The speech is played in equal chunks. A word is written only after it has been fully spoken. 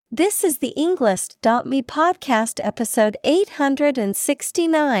This is the Englist.me podcast episode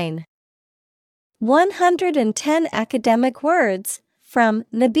 869. 110 academic words from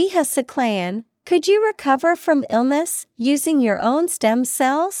Nabiha Saklayen. Could you recover from illness using your own stem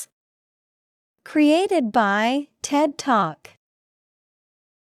cells? Created by TED Talk.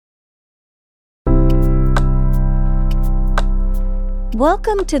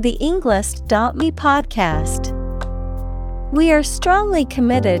 Welcome to the Englist.me podcast. We are strongly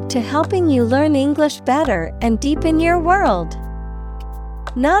committed to helping you learn English better and deepen your world.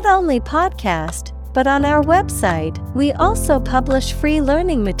 Not only podcast, but on our website, we also publish free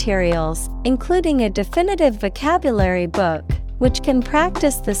learning materials, including a definitive vocabulary book, which can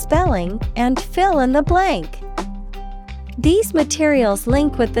practice the spelling and fill in the blank. These materials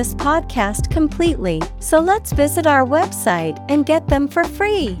link with this podcast completely, so let's visit our website and get them for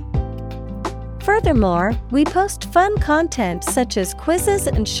free. Furthermore, we post fun content such as quizzes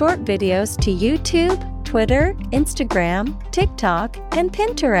and short videos to YouTube, Twitter, Instagram, TikTok, and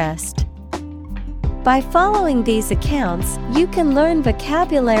Pinterest. By following these accounts, you can learn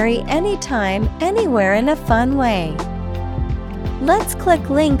vocabulary anytime, anywhere in a fun way. Let's click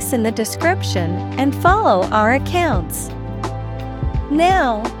links in the description and follow our accounts.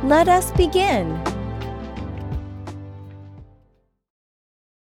 Now, let us begin.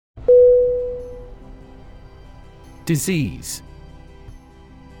 Disease.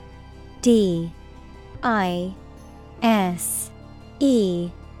 D-I-S-E-A-S-E.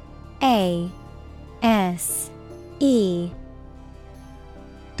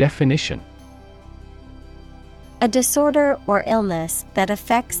 Definition: a disorder or illness that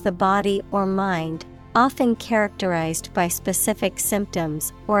affects the body or mind, often characterized by specific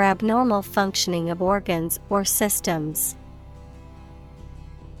symptoms or abnormal functioning of organs or systems.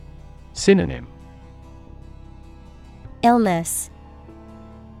 Synonym: illness,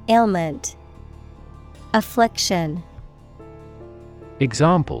 ailment, affliction.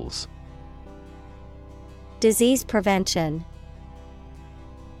 Examples: disease prevention,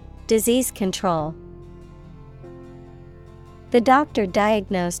 disease control. The doctor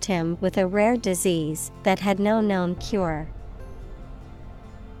diagnosed him with a rare disease that had no known cure.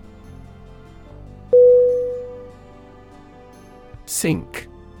 Sink.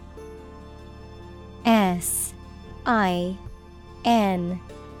 S-I-N-K.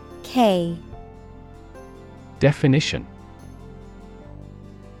 Definition: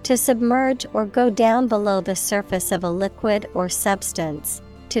 to submerge or go down below the surface of a liquid or substance,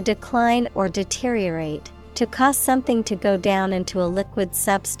 to decline or deteriorate, to cause something to go down into a liquid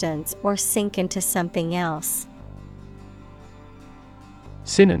substance or sink into something else.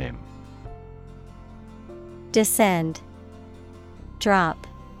 Synonym: descend, drop,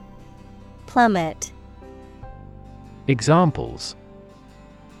 plummet. Examples: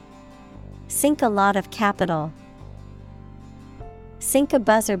 sink a lot of capital, sink a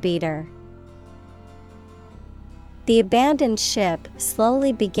buzzer beater. The abandoned ship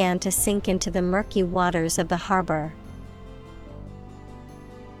slowly began to sink into the murky waters of the harbor.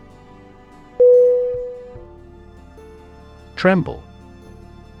 Tremble.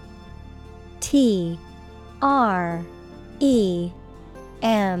 T-R-E-M-B-L-E.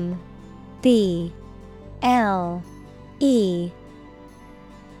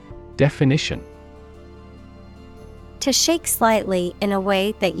 Definition: to shake slightly in a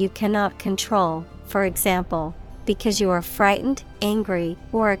way that you cannot control, for example, because you are frightened, angry,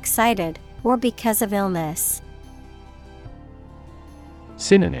 or excited, or because of illness.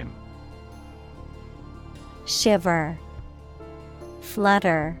 Synonym: shiver,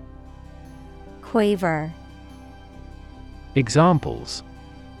 flutter, quaver. Examples: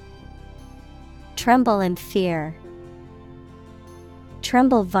 tremble in fear,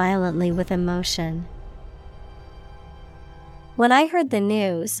 tremble violently with emotion. When I heard the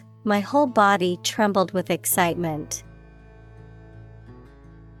news, my whole body trembled with excitement.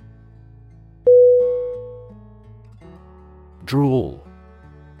 Drool.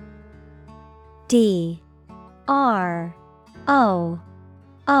 D-R-O-O-L.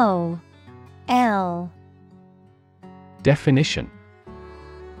 Definition: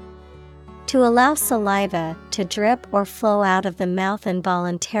 to allow saliva to drip or flow out of the mouth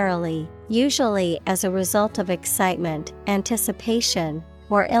involuntarily, usually as a result of excitement, anticipation,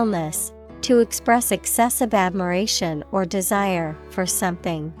 or illness, to express excessive admiration or desire for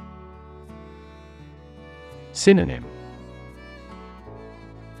something. Synonym: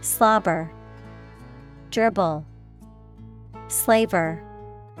 slobber, dribble, slaver.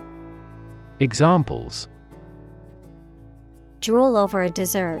 Examples: drool over a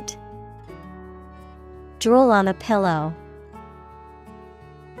dessert, drool on a pillow.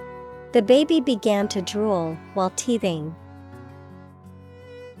 The baby began to drool while teething.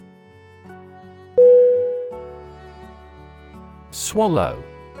 Swallow.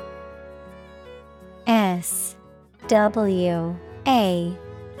 SWALLOW.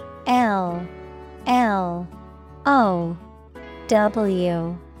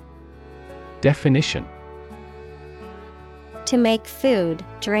 Definition: to make food,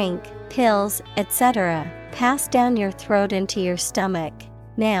 drink, pills, etc., pass down your throat into your stomach.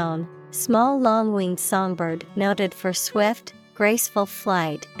 Noun, small long-winged songbird noted for swift, graceful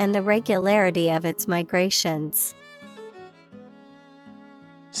flight and the regularity of its migrations.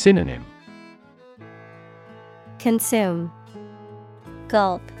 Synonym: Consume,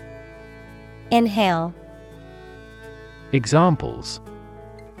 gulp, inhale. Examples: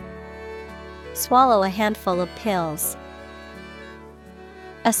 swallow a handful of pills.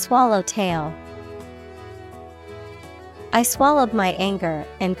 A swallowtail. I swallowed my anger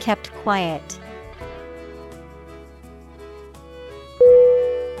and kept quiet.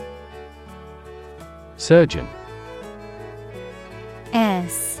 Surgeon.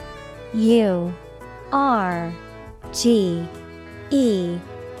 SURGEON.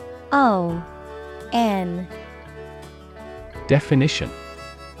 Definition: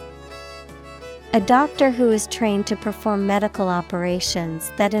 a doctor who is trained to perform medical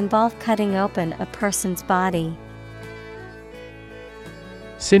operations that involve cutting open a person's body.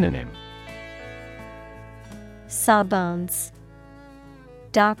 Synonym: sawbones,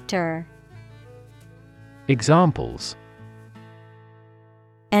 doctor. Examples: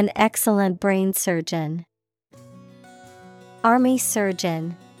 an excellent brain surgeon. Army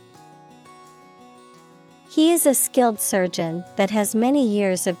surgeon. He is a skilled surgeon that has many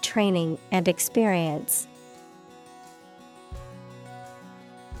years of training and experience.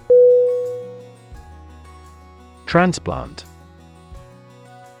 Transplant.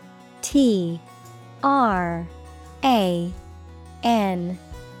 TRANSPLANT.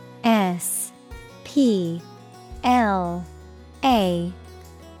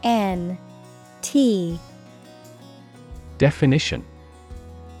 Definition: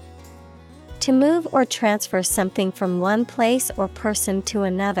 to move or transfer something from one place or person to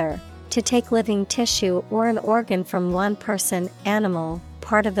another, to take living tissue or an organ from one person, animal,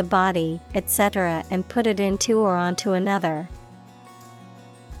 part of the body, etc., and put it into or onto another.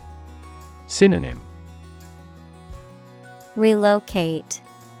 Synonym: relocate,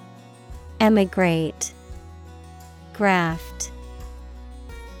 emigrate, graft.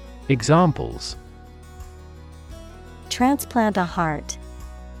 Examples: transplant a heart.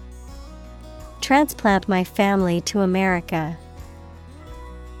 Transplant my family to America.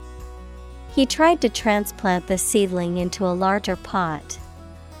 He tried to transplant the seedling into a larger pot.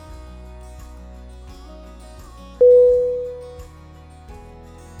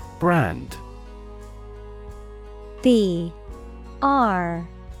 Brand. BRAND.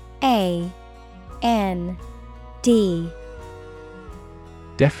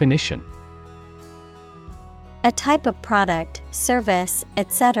 Definition: a type of product, service,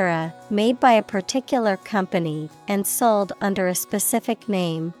 etc., made by a particular company and sold under a specific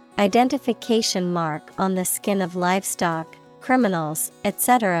name, identification mark on the skin of livestock, criminals,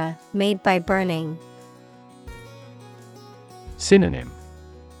 etc., made by burning. Synonym: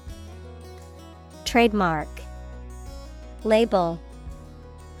 trademark, label,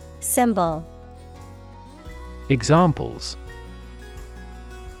 symbol. Examples: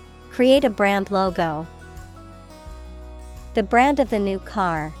 create a brand logo. The brand of the new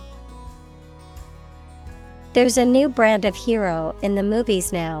car. There's a new brand of hero in the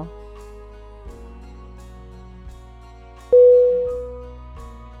movies now.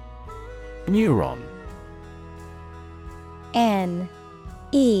 Neuron. NEURON.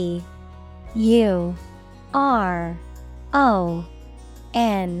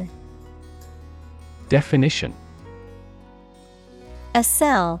 Definition: a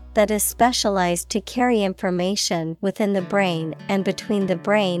cell that is specialized to carry information within the brain and between the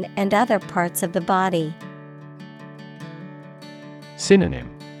brain and other parts of the body. Synonym: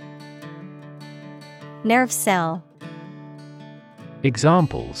 nerve cell.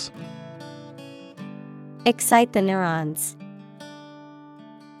 Examples: excite the neurons.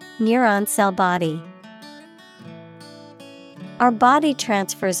 Neuron cell body. Our body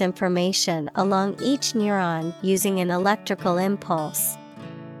transfers information along each neuron using an electrical impulse.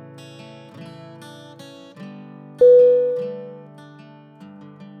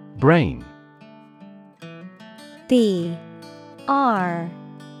 Brain. BRAIN.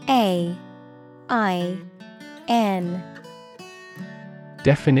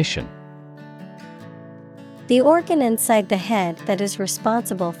 Definition: The organ inside the head that is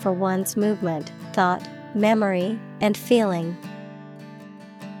responsible for one's movement, thought, memory, and feeling.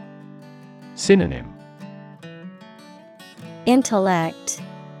 Synonym: Intellect,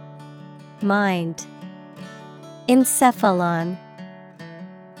 mind, encephalon.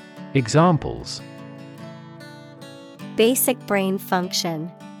 Examples: Basic brain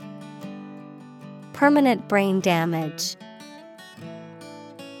function, permanent brain damage.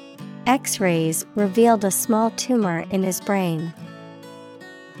 X-rays revealed a small tumor in his brain.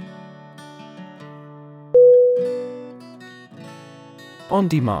 On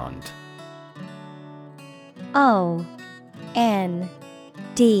demand. O-N-D-E-M-A-N-D.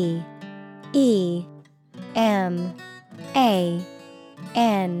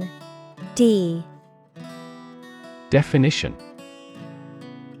 Definition: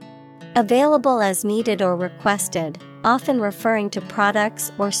 Available as needed or requested, often referring to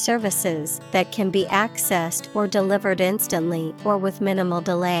products or services that can be accessed or delivered instantly or with minimal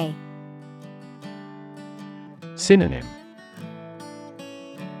delay. Synonym: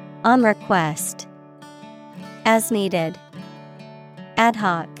 On request, as needed, ad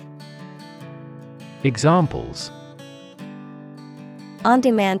hoc. Examples: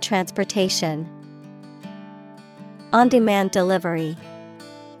 On-demand transportation, on-demand delivery.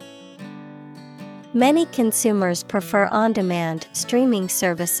 Many consumers prefer on-demand streaming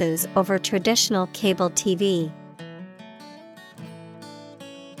services over traditional cable TV.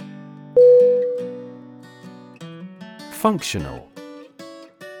 Functional.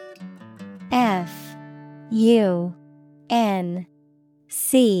 F-U-N-C-T-I-O-N-A-L.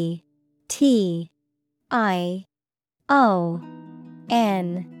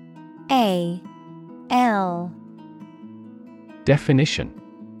 Definition: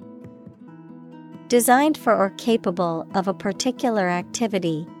 Designed for or capable of a particular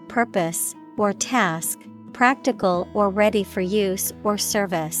activity, purpose, or task, practical or ready for use or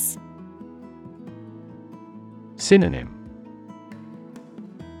service. Synonym: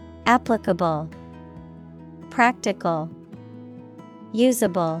 Applicable, practical,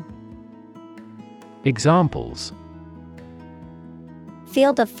 usable. Examples: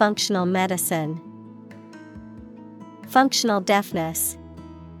 Field of functional medicine, functional deafness.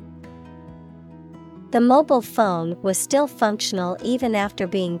 The mobile phone was still functional even after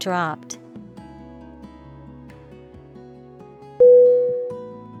being dropped.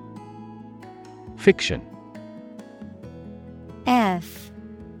 Fiction. F-I-C-T-I-O-N.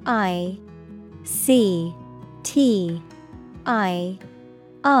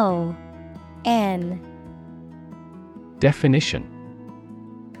 Definition: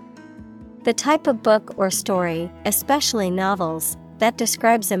 The type of book or story, especially novels, that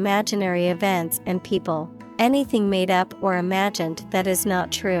describes imaginary events and people, anything made up or imagined that is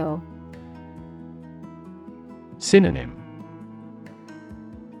not true. Synonym: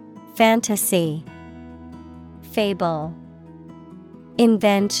 Fantasy, fable,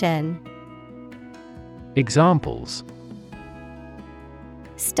 invention. Examples: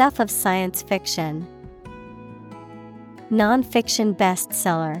 Stuff of science fiction, non-fiction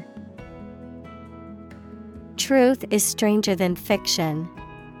bestseller. Truth is stranger than fiction.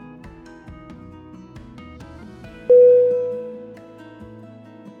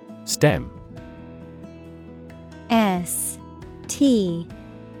 STEM. S-T-E-M.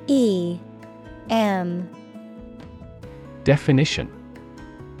 Definition: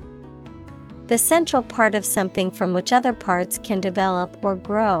 The central part of something from which other parts can develop or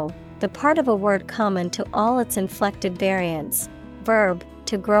grow, the part of a word common to all its inflected variants. Verb,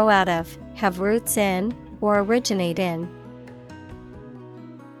 to grow out of, have roots in, or originate in.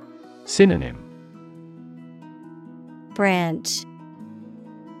 Synonym: Branch,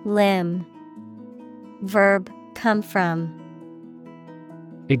 limb. Verb, come from.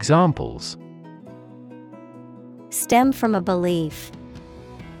 Examples: Stem from a belief.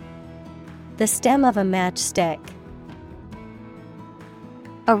 The stem of a matchstick.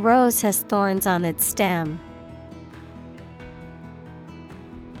 A rose has thorns on its stem.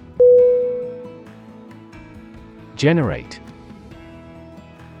 Generate.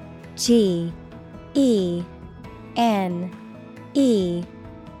 G-E-N-E-R-A-T-E.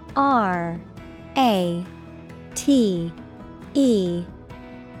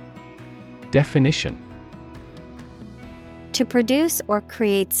 Definition: To produce or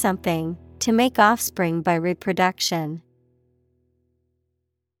create something, to make offspring by reproduction.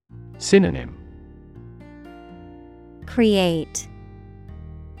 Synonym: Create,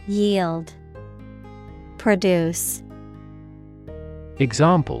 yield, produce.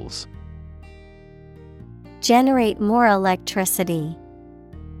 Examples: Generate more electricity.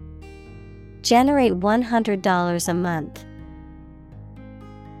 generate $100 a month.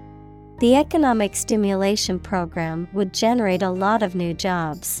 The economic stimulation program would generate a lot of new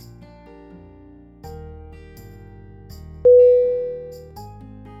jobs.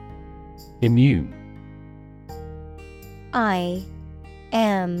 Immune. I-M-M-U-N-E.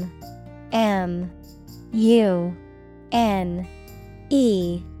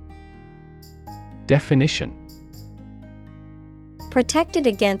 Definition: protected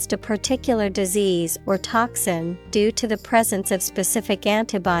against a particular disease or toxin due to the presence of specific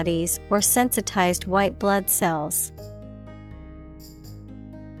antibodies or sensitized white blood cells.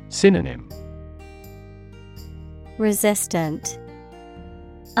 Synonym: Resistant,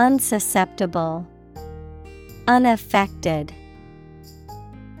 unsusceptible, unaffected.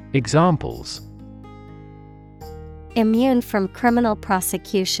 Examples: immune from criminal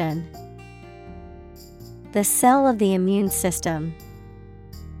prosecution. The cell of the immune system.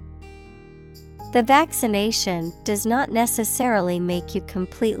 The vaccination does not necessarily make you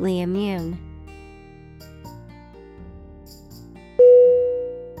completely immune.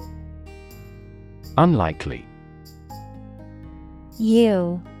 Unlikely.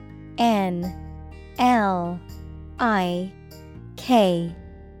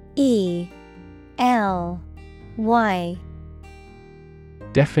 U-N-L-I-K-E-L-Y.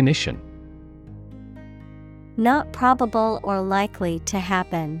 Definition: not probable or likely to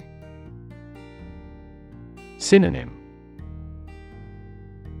happen. Synonym: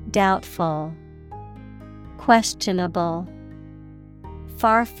 doubtful, questionable,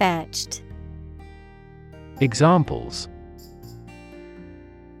 far-fetched. Examples: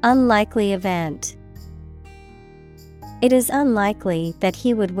 unlikely event. It is unlikely that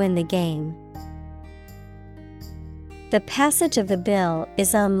he would win the game. The passage of the bill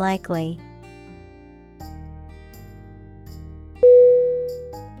is unlikely.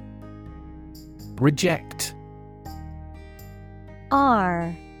 Reject.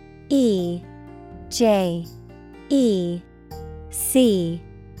 R-E-J-E-C-T.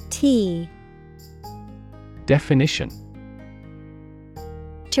 Definition: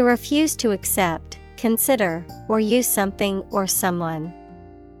 to refuse to accept, consider, or use something or someone.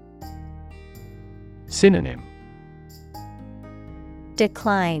 Synonym: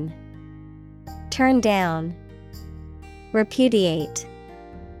 decline, turn down, repudiate.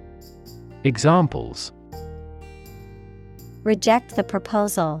 Examples: reject the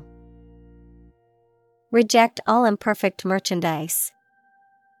proposal. Reject all imperfect merchandise.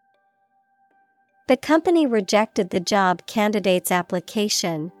 The company rejected the job candidate's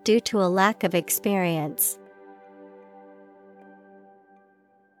application due to a lack of experience.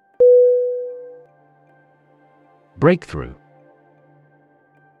 Breakthrough.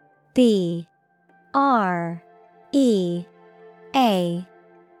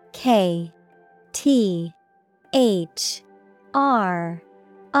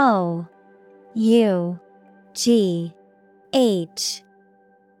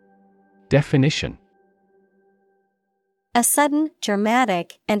 Definition: a sudden,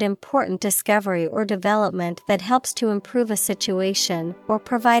 dramatic, and important discovery or development that helps to improve a situation or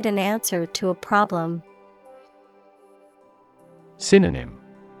provide an answer to a problem. Synonym: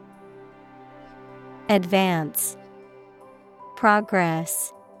 advance,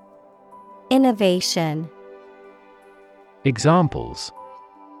 progress, innovation. Examples: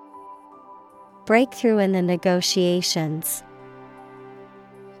 breakthrough in the negotiations.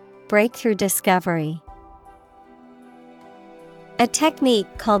 Breakthrough discovery. A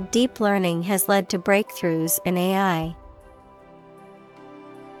technique called deep learning has led to breakthroughs in AI.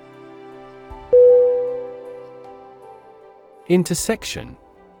 Intersection.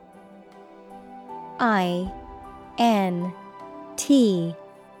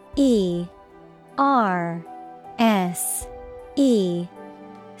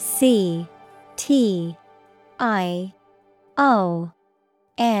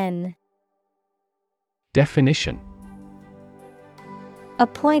 Definition: a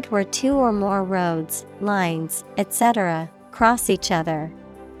point where two or more roads, lines, etc., cross each other.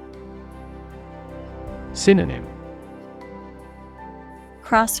 Synonym: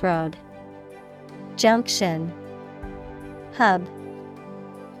 crossroad, junction, hub.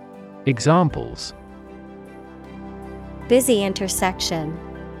 Examples: busy intersection.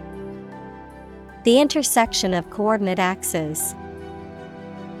 The intersection of coordinate axes.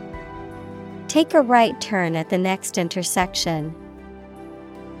 Take a right turn at the next intersection.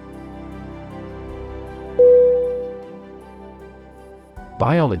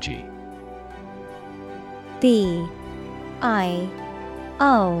 Biology. B-I-O-L-O-G-Y.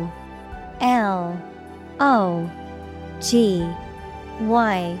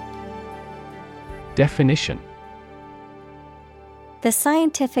 Definition: the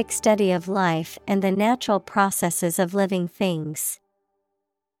scientific study of life and the natural processes of living things.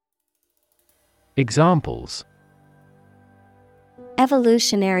 Examples: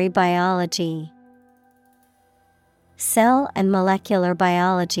 Evolutionary biology, cell and molecular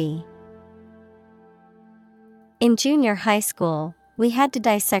biology. In junior high school, we had to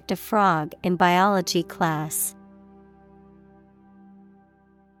dissect a frog in biology class.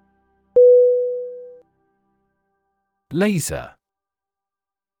 Laser.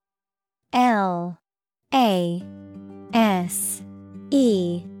 L-A-S-E-R.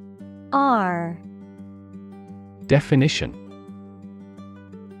 Definition: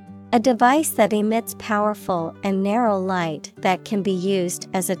 a device that emits powerful and narrow light that can be used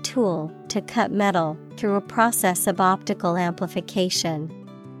as a tool to cut metal through a process of optical amplification.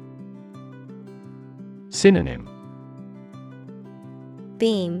 Synonym: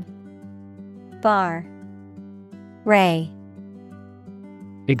 beam, bar, ray.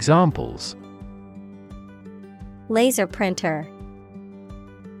 Examples: laser printer,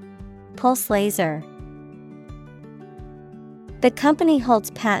 pulse laser. The company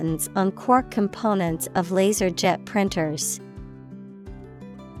holds patents on core components of laser jet printers.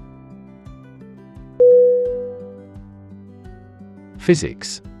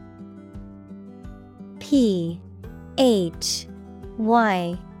 Physics. P-H-Y-S-I-C-S.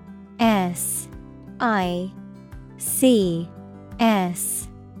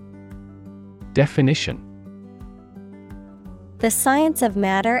 Definition: the science of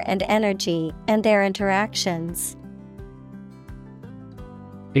matter and energy and their interactions.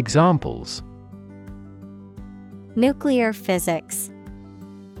 Examples: nuclear physics,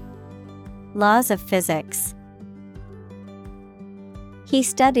 laws of physics. He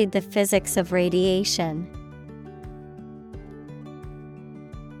studied the physics of radiation.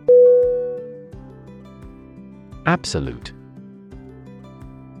 Absolute.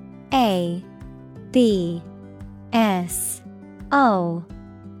 A B S O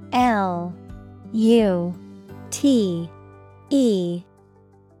L U T E.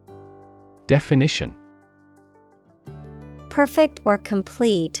 Definition: perfect or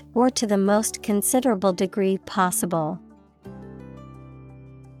complete or to the most considerable degree possible.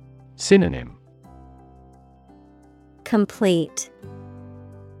 Synonym: complete,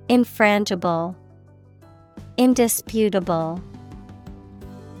 infrangible, indisputable.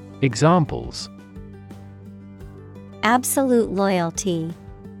 Examples: absolute loyalty,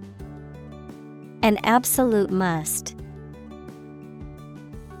 an absolute must.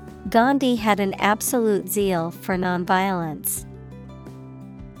 Gandhi had an absolute zeal for nonviolence.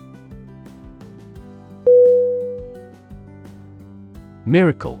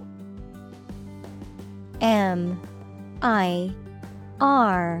 Miracle. M-I-R-A-C-L-E.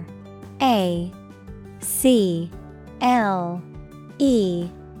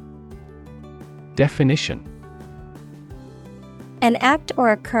 Definition: an act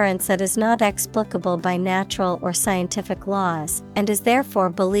or occurrence that is not explicable by natural or scientific laws, and is therefore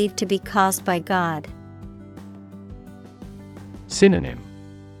believed to be caused by God. Synonym: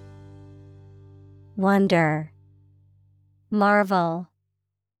 wonder, marvel,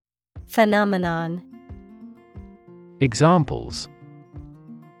 phenomenon. Examples: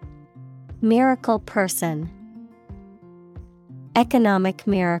 miracle person, economic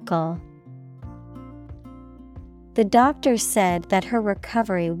miracle. The doctor said that her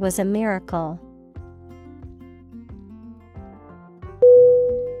recovery was a miracle.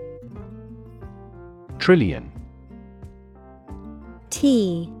 Trillion.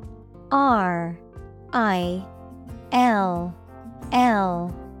 T-R-I-L-L-I-O-N.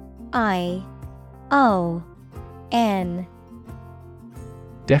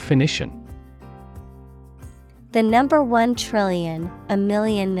 Definition: the number 1 trillion, a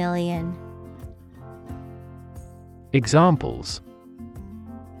million million. Examples: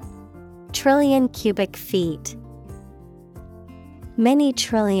 trillion cubic feet, many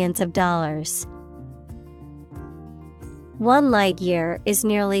trillions of dollars. 1 light year is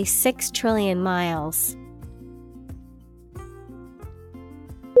nearly 6 trillion miles.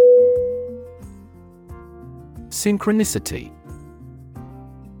 Synchronicity.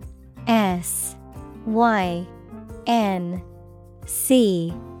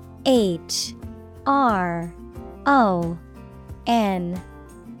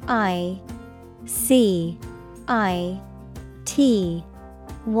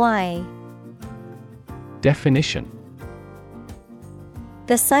 Definition: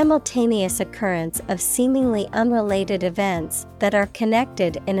 the simultaneous occurrence of seemingly unrelated events that are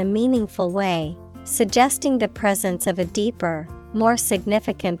connected in a meaningful way, suggesting the presence of a deeper, more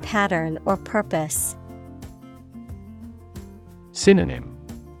significant pattern or purpose. Synonym: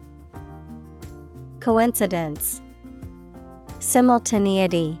 Coincidence,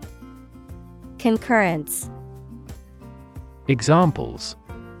 simultaneity, concurrence. Examples: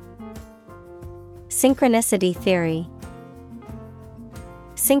 Synchronicity theory,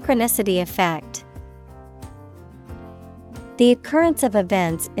 synchronicity effect. The occurrence of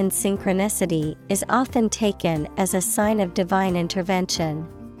events in synchronicity is often taken as a sign of divine intervention.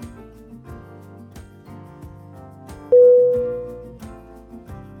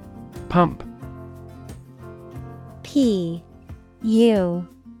 Pump. P-U-M-P.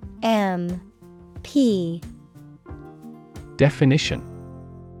 Definition: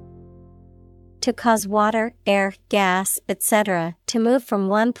 To cause water, air, gas, etc. to move from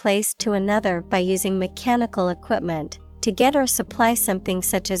one place to another by using mechanical equipment, to get or supply something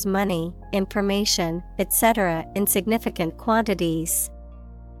such as money, information, etc. in significant quantities.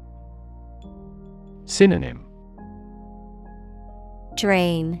 Synonym: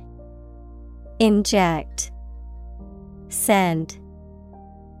 Drain, inject, send.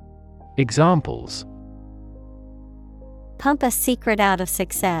 Examples: Pump a secret out of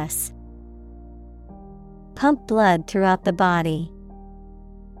success. Pump blood throughout the body.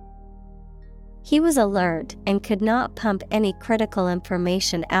 He was alert and could not pump any critical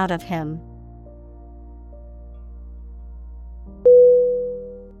information out of him.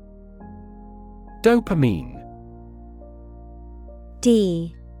 Dopamine.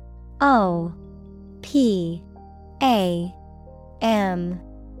 D-O-P-A-M-I-N-E.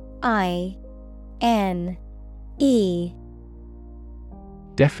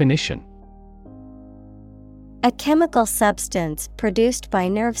 Definition: A chemical substance produced by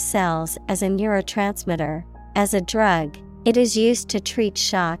nerve cells as a neurotransmitter. As a drug, it is used to treat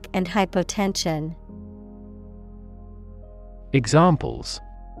shock and hypotension. Examples: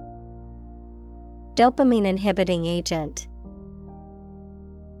 Dopamine inhibiting agent.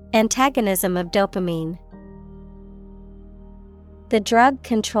 Antagonism of dopamine. The drug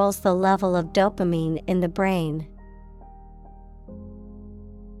controls the level of dopamine in the brain.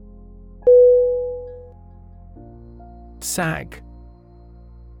 Sag.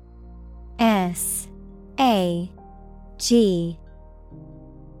 S-A-G.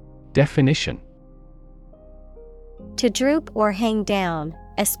 Definition: To droop or hang down,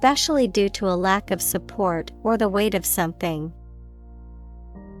 especially due to a lack of support or the weight of something.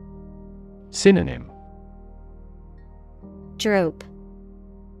 Synonym: Droop,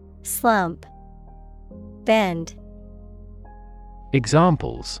 slump, bend.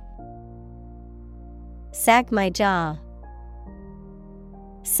 Examples: Sag my jaw.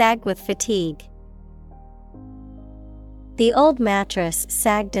 Sag with fatigue. The old mattress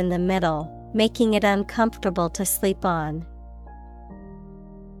sagged in the middle, making it uncomfortable to sleep on.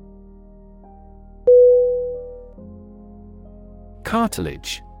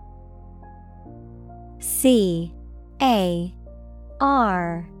 Cartilage. C-A-R-T-I-L-A-G-E.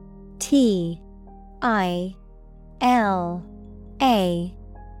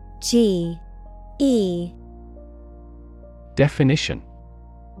 Definition: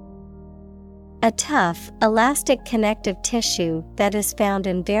 A tough, elastic connective tissue that is found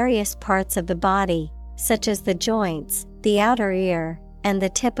in various parts of the body, such as the joints, the outer ear, and the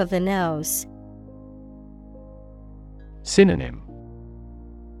tip of the nose. Synonym: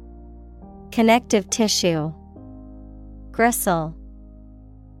 Connective tissue, gristle,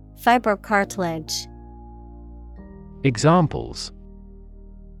 fibrocartilage. Examples: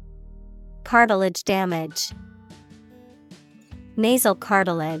 Cartilage damage. Nasal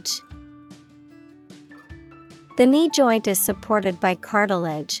cartilage. The knee joint is supported by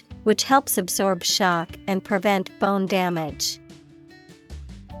cartilage, which helps absorb shock and prevent bone damage.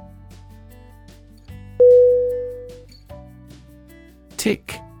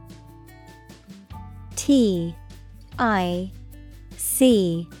 Tick. T-I-C-K.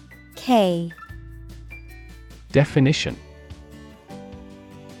 Definition: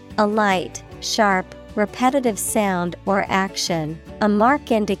 A light, sharp, repetitive sound or action, a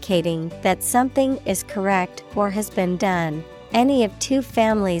mark indicating that something is correct or has been done. Any of two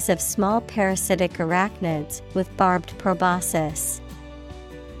families of small parasitic arachnids with barbed proboscis.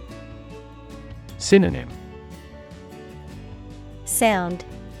 Synonym: Sound,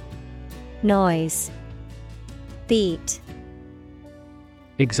 noise, beat.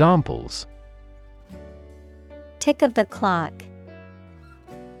 Examples: Tick of the clock.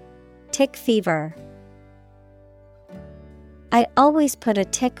 Tick fever. I always put a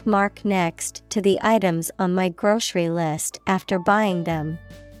tick mark next to the items on my grocery list after buying them.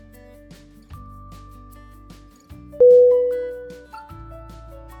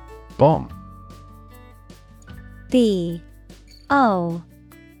 Bomb. B-O-M-B.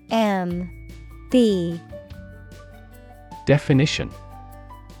 Definition: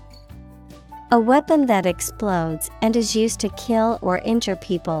 a weapon that explodes and is used to kill or injure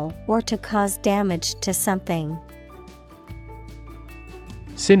people or to cause damage to something.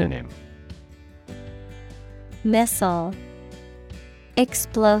 Synonym: Missile,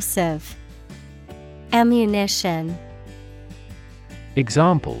 explosive, ammunition.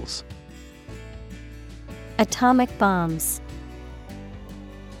 Examples: atomic bombs.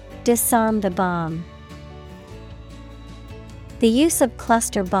 Disarm the bomb. The use of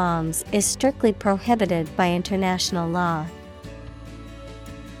cluster bombs is strictly prohibited by international law.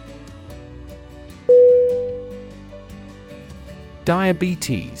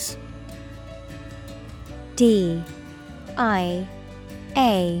 Diabetes. D-I-A-B-E-T-E-S.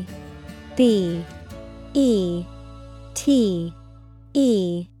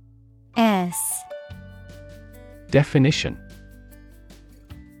 Definition: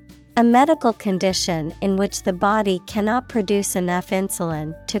 a medical condition in which the body cannot produce enough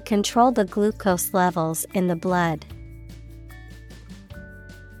insulin to control the glucose levels in the blood.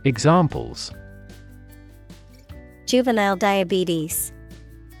 Examples: juvenile diabetes.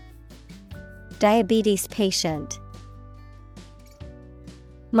 Diabetes patient.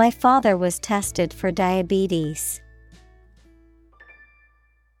 My father was tested for diabetes.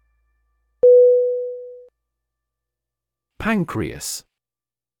 Pancreas.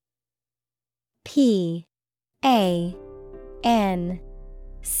 P-A-N-C-R-E-A-S.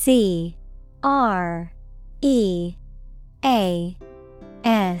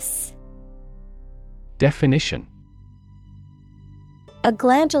 Definition: a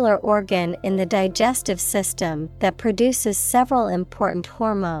glandular organ in the digestive system that produces several important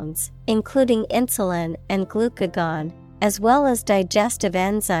hormones, including insulin and glucagon, as well as digestive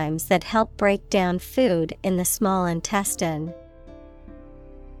enzymes that help break down food in the small intestine.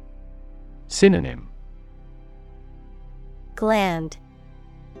 Synonym: gland,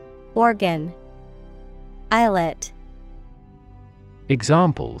 organ, islet.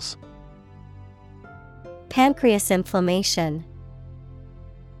 Examples: pancreas inflammation.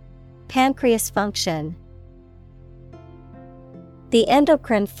 Pancreas function. The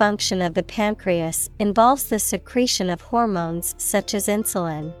endocrine function of the pancreas involves the secretion of hormones such as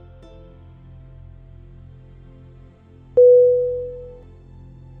insulin.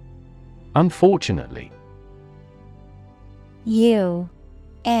 Unfortunately.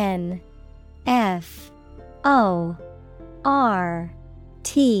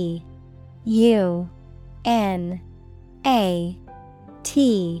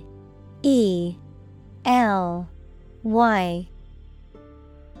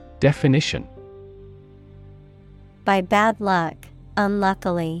 Definition: by bad luck,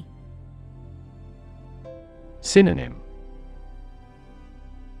 unluckily. Synonym: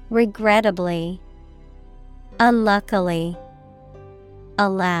 regrettably, unluckily,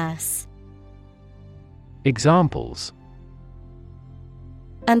 alas. Examples: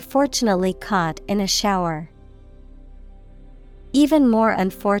 unfortunately caught in a shower. Even more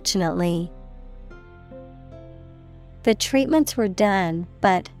unfortunately. The treatments were done,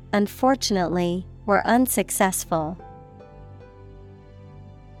 but, unfortunately, were unsuccessful.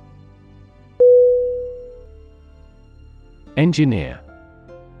 Engineer.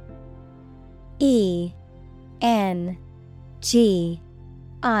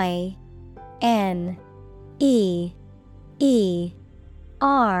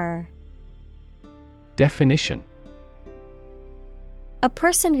 E-N-G-I-N-E-E-R. Definition: a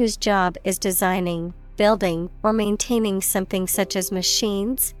person whose job is designing, building, or maintaining something such as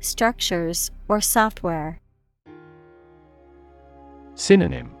machines, structures, or software.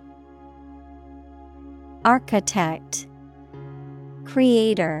 Synonym: architect,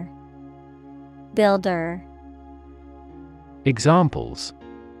 creator, builder. Examples: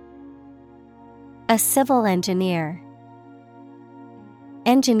 a civil engineer.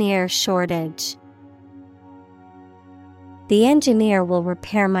 Engineer shortage. The engineer will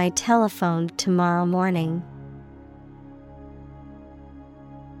repair my telephone tomorrow morning.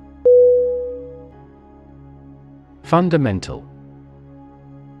 Fundamental.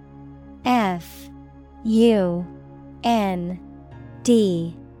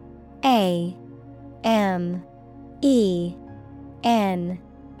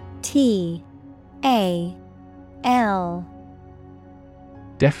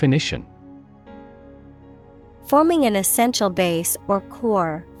 Definition: forming an essential base or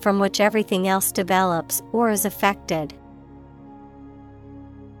core from which everything else develops or is affected.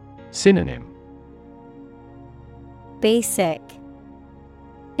 Synonym: basic,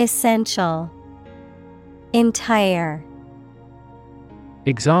 essential, entire.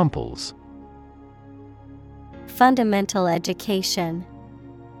 Examples: Fundamental education,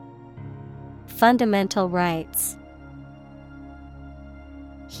 fundamental rights.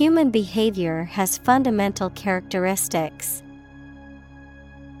 Human behavior has fundamental characteristics.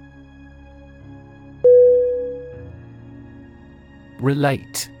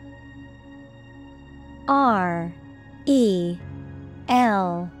 Relate. R-E-L-A-T-E.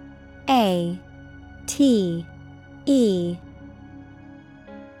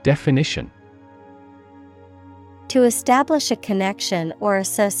 Definition: To establish a connection or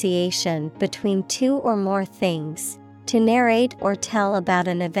association between two or more things, to narrate or tell about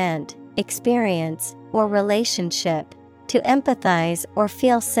an event, experience, or relationship, to empathize or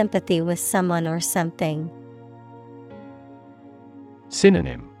feel sympathy with someone or something.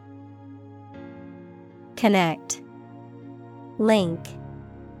 Synonym: Connect, link,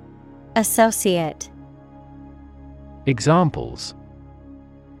 associate. Examples: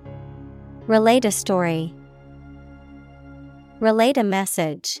 Relate a story, relate a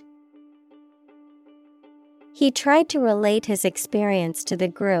message. He tried to relate his experience to the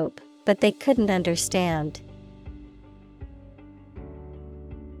group, but they couldn't understand.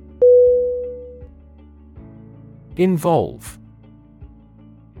 Involve.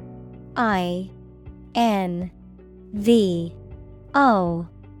 I-N-V-O-L-V-E.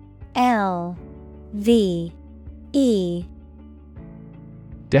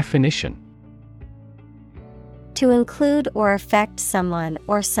 Definition: To include or affect someone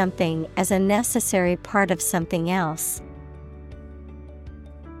or something as a necessary part of something else.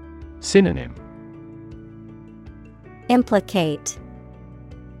 Synonym: Implicate,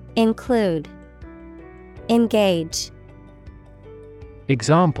 include, engage.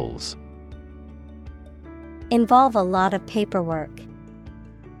 Examples: Involve a lot of paperwork.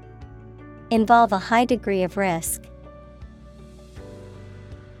 Involve a high degree of risk.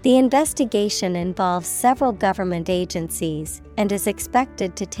 The investigation involves several government agencies and is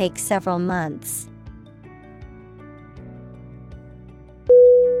expected to take several months.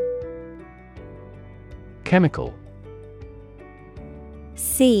 Chemical.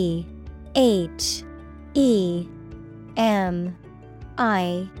 C-H-E-M-I-C-A-L.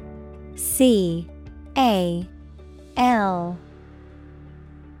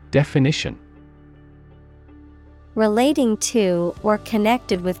 Definition: Relating to or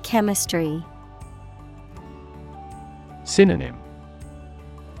connected with chemistry. Synonym: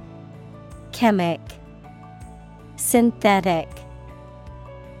 Chemic, synthetic.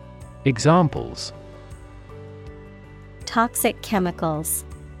 Examples: Toxic chemicals.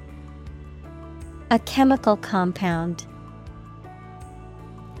 A chemical compound.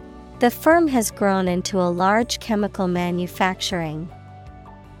 The firm has grown into a large chemical manufacturing.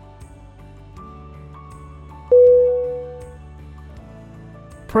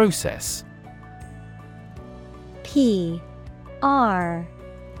 Process. P-R-O-C-E-S-S.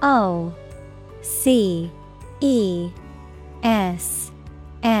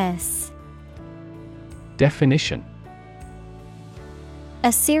 Definition: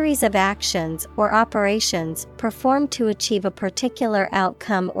 A series of actions or operations performed to achieve a particular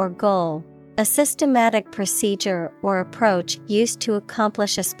outcome or goal, a systematic procedure or approach used to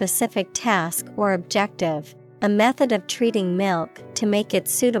accomplish a specific task or objective, a method of treating milk to make it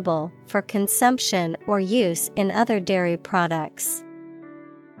suitable for consumption or use in other dairy products.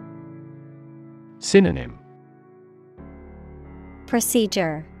 Synonym: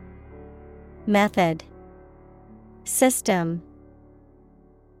 Procedure, method, system.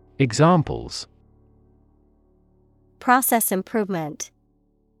 Examples: Process improvement.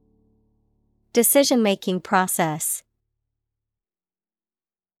 Decision-making process.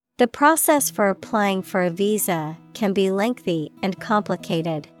 The process for applying for a visa can be lengthy and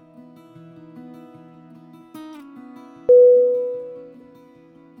complicated.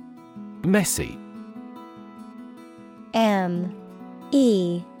 Messy. M-E-S-S-Y.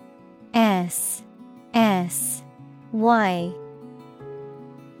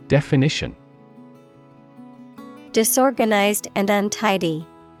 Definition: Disorganized and untidy.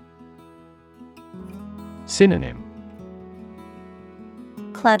 Synonym: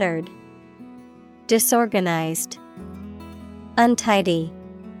 Cluttered, disorganized, untidy.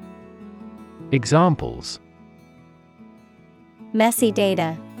 Examples: Messy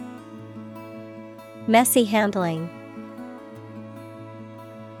data. Messy handling.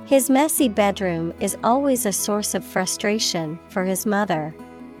 His messy bedroom is always a source of frustration for his mother.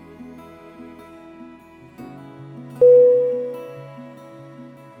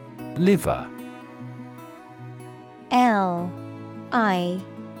 Liver. L-I-V-E-R.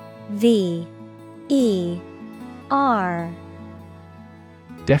 V E R.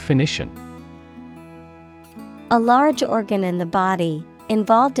 Definition: A large organ in the body,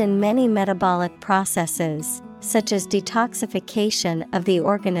 involved in many metabolic processes, such as detoxification of the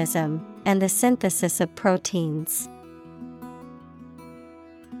organism and the synthesis of proteins.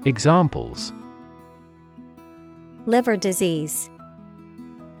 Examples: Liver disease,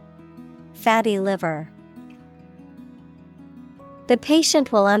 fatty liver. The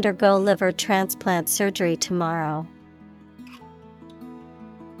patient will undergo liver transplant surgery tomorrow.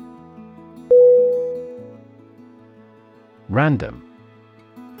 Random.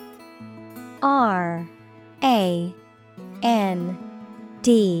 R A N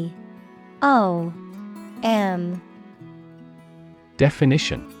D O M.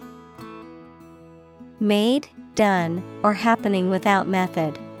 Definition: Made, done, or happening without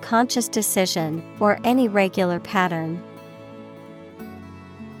method, conscious decision, or any regular pattern.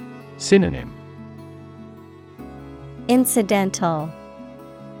 Synonym: Incidental,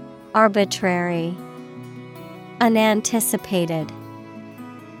 arbitrary, unanticipated.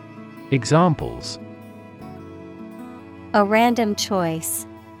 Examples: A random choice.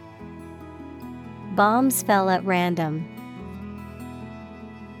 Bombs fell at random.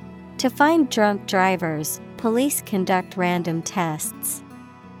 To find drunk drivers, police conduct random tests.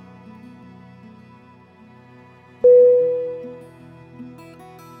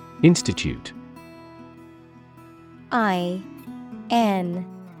 Institute. I N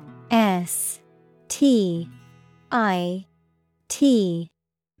S T I T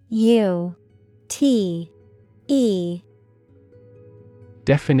U T E.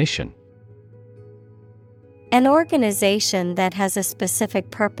 Definition: An organization that has a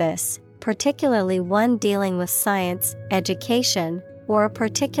specific purpose, particularly one dealing with science, education, or a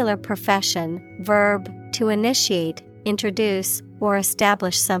particular profession. Verb: to initiate, introduce, or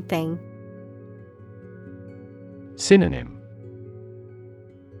establish something. Synonym: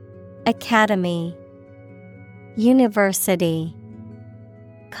 Academy, university,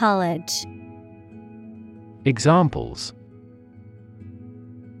 college. Examples: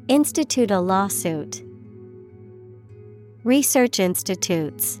 Institute a lawsuit. Research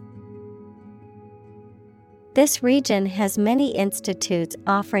institutes. This region has many institutes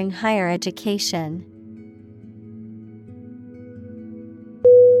offering higher education.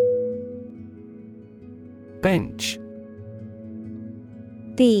 Bench.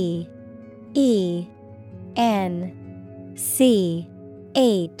 B E N C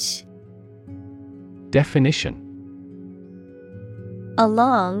H. Definition: A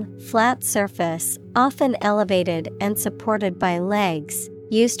long, flat surface, often elevated and supported by legs,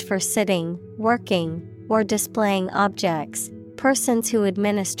 used for sitting, working, or displaying objects. Persons who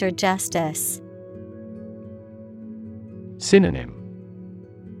administer justice. Synonym: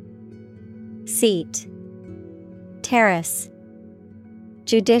 Seat, terrace,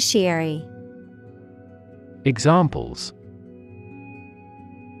 judiciary. Examples: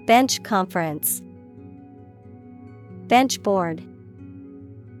 Bench conference. Bench board.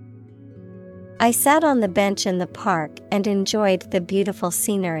 I sat on the bench in the park and enjoyed the beautiful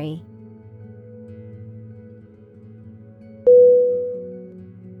scenery.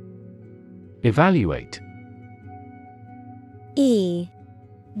 Evaluate. E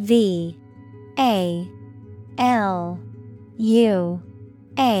V A L U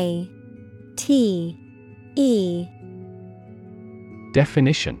A T E.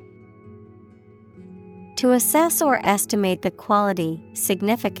 Definition: To assess or estimate the quality,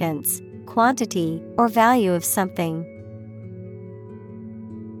 significance, quantity, or value of something.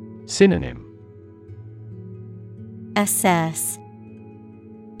 Synonym: Assess,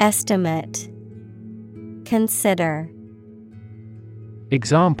 estimate, consider.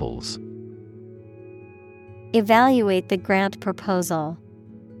 Examples: Evaluate the grant proposal.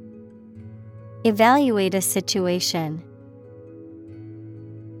 Evaluate a situation.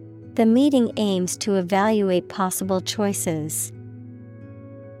 The meeting aims to evaluate possible choices.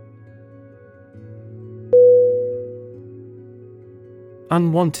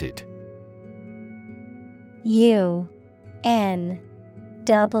 Unwanted. U N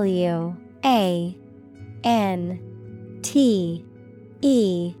W A N T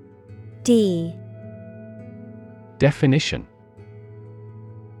E D. Definition: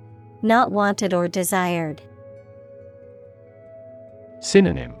 Not wanted or desired.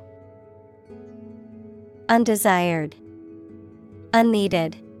 Synonym: Undesired,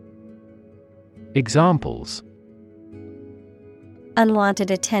 unneeded. Examples: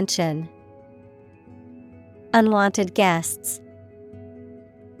 Unwanted attention. Unwanted guests.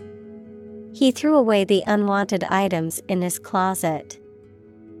 He threw away the unwanted items in his closet.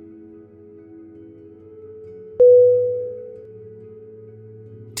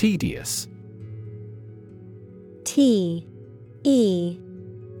 Tedious. Tedious.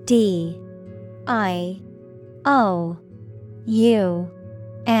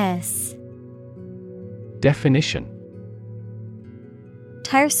 Definition.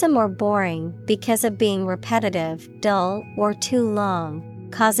 Tiresome or boring because of being repetitive, dull, or too long,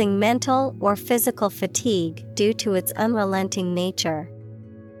 causing mental or physical fatigue due to its unrelenting nature.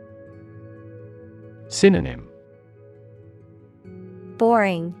 Synonym.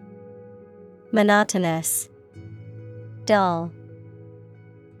 Boring, monotonous, dull.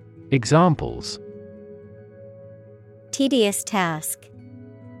 Examples. Tedious task.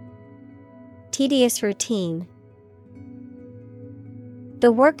 Tedious routine.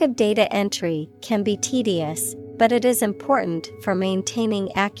 The work of data entry can be tedious, but it is important for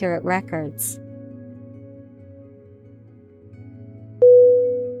maintaining accurate records.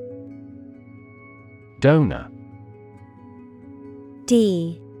 Donor.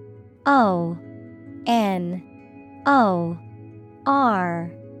 DONOR.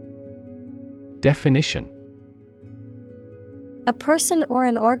 Definition. A person or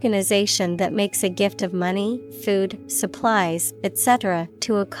an organization that makes a gift of money, food, supplies, etc.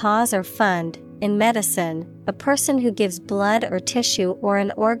 to a cause or fund. In medicine, a person who gives blood or tissue or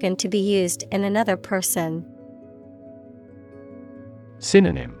an organ to be used in another person.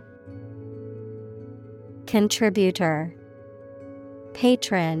 Synonym. Contributor,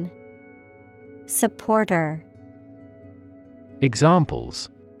 patron, supporter. Examples.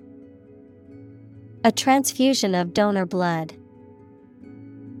 A transfusion of donor blood.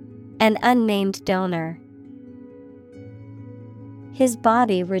 An unnamed donor. His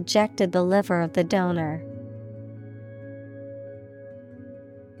body rejected the liver of the donor.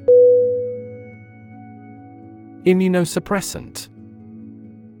 Immunosuppressant.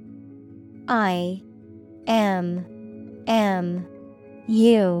 IMMUNOSSUPPRESSANT.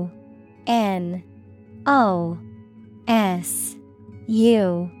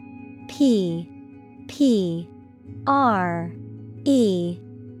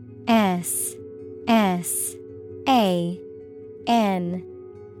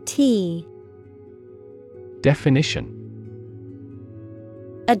 Definition.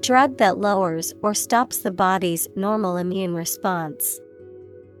 A drug that lowers or stops the body's normal immune response.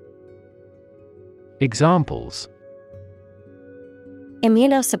 Examples.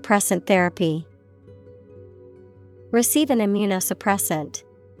 Immunosuppressant therapy. Receive an immunosuppressant.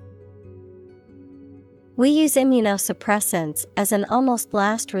 We use immunosuppressants as an almost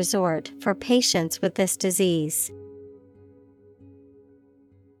last resort for patients with this disease.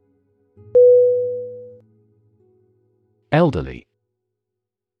 Elderly.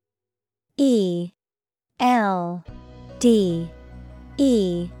 ELDERLY.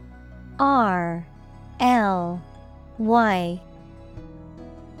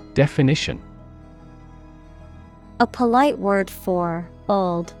 Definition. A polite word for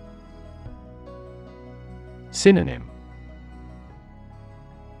old. Synonym.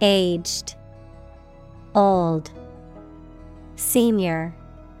 Aged, old, senior.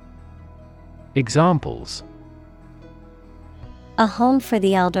 Examples. A home for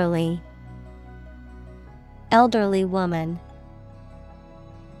the elderly. Elderly woman.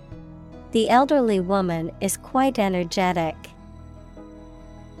 The elderly woman is quite energetic.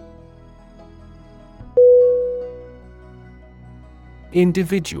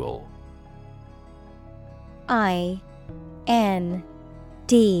 Individual. INDIVIDUAL.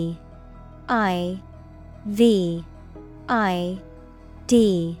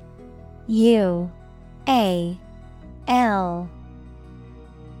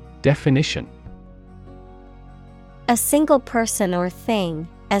 Definition. A single person or thing,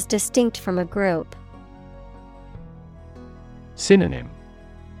 as distinct from a group. Synonym.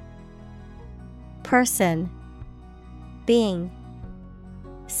 Person, being,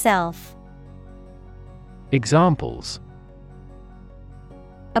 self. Examples.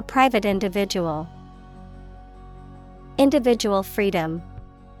 A private individual. Individual freedom.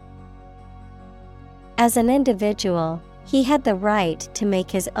 As an individual, he had the right to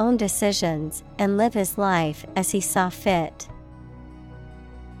make his own decisions and live his life as he saw fit.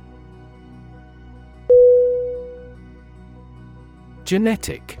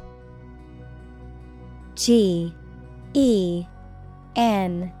 Genetic. GENETIC.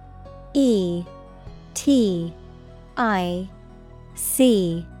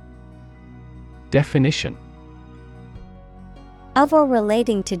 Definition. Of or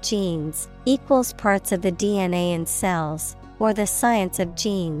relating to genes, equals parts of the DNA in cells, or the science of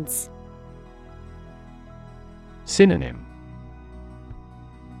genes. Synonym.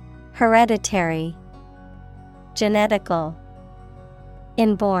 Hereditary, genetical,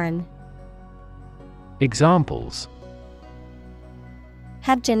 inborn. Examples: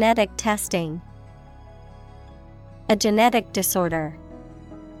 Have genetic testing. A genetic disorder.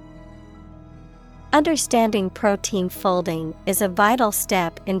 Understanding protein folding is a vital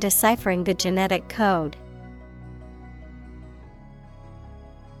step in deciphering the genetic code.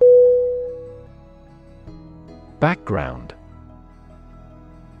 Background. Background.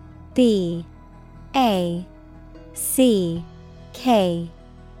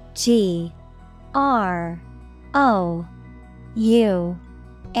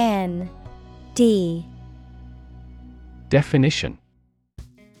 Definition: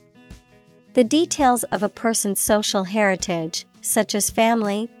 The details of a person's social heritage, such as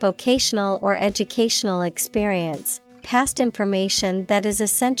family, vocational or educational experience, past information that is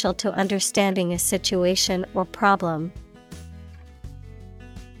essential to understanding a situation or problem.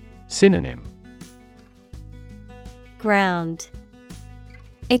 Synonym: Ground,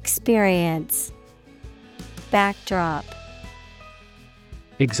 experience, backdrop.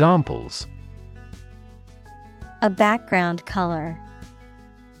 Examples: A background color.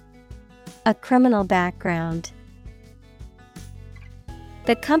 A criminal background.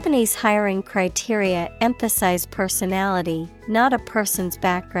 The company's hiring criteria emphasize personality, not a person's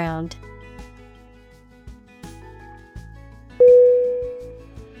background.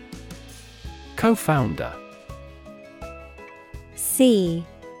 Co-founder. COFOUNDER.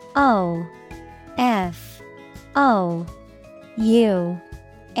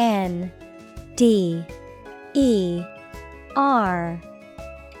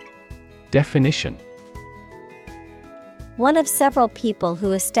 Definition: One of several people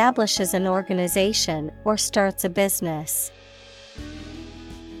who establishes an organization or starts a business.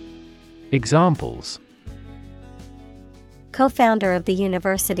 Examples: Co-founder of the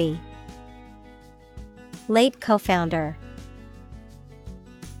university. Late co-founder.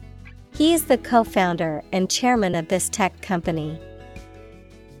 He is the co-founder and chairman of this tech company.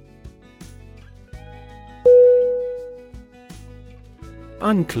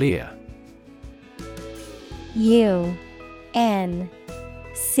 Unclear. UNCLEAR.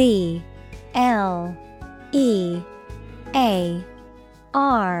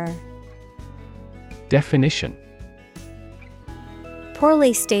 Definition: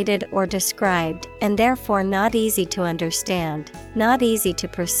 Poorly stated or described, and therefore not easy to understand, not easy to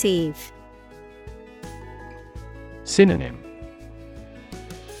perceive. Synonym: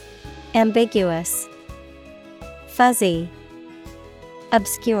 Ambiguous, fuzzy,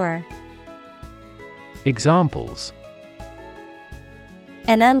 obscure. Examples: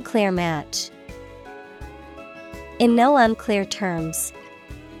 An unclear match. In no unclear terms.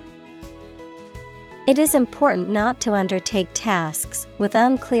 It is important not to undertake tasks with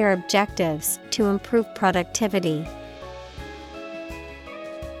unclear objectives to improve productivity.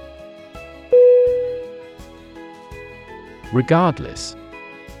 Regardless.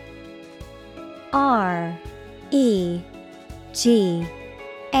 REGARDLESS.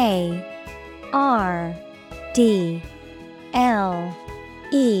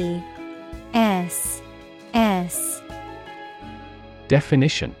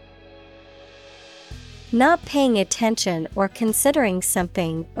 Definition: Not paying attention or considering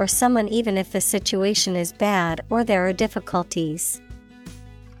something or someone even if the situation is bad or there are difficulties.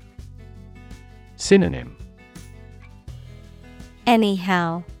 Synonym: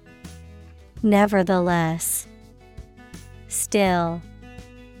 Anyhow, nevertheless, still.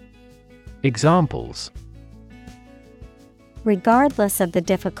 Examples: Regardless of the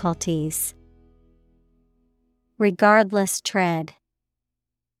difficulties. Regardless tread.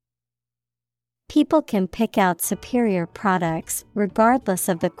 People can pick out superior products regardless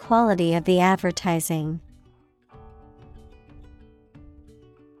of the quality of the advertising.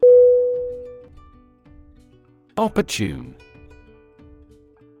 Opportune.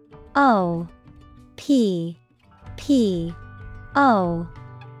 OPPORTUNE.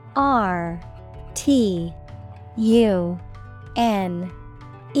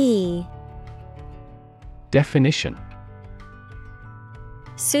 Definition: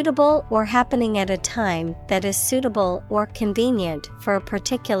 Suitable or happening at a time that is suitable or convenient for a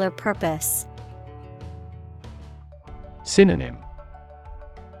particular purpose. Synonym: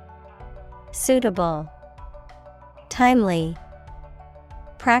 Suitable, timely,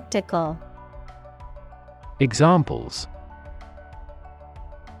 practical. Examples: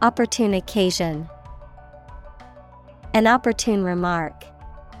 Opportune occasion. An opportune remark.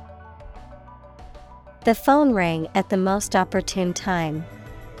 The phone rang at the most opportune time.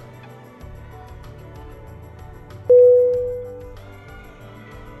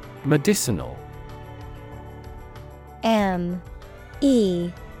 Medicinal.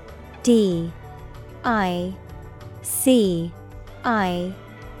 E D I C I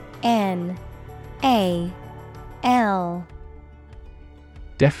N A L.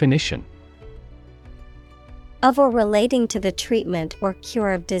 Definition: Of or relating to the treatment or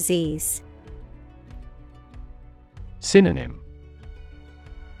cure of disease. Synonym: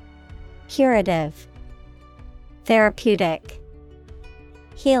 Curative, therapeutic,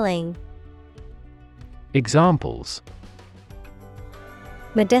 healing. Examples: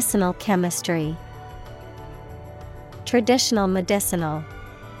 Medicinal chemistry, traditional medicinal.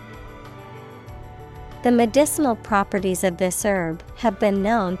 The medicinal properties of this herb have been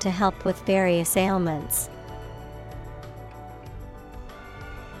known to help with various ailments.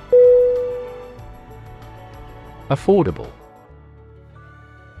 Affordable.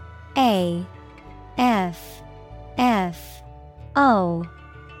 A F F O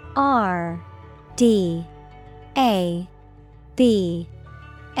R D A B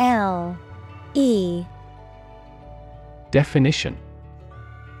L E. Definition: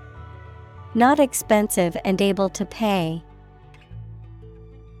 Not expensive and able to pay.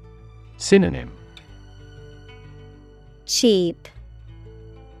 Synonym: Cheap,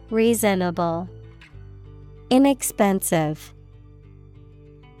 reasonable, inexpensive.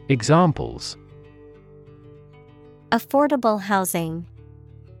 Examples: Affordable housing,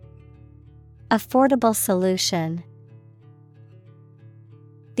 affordable solution.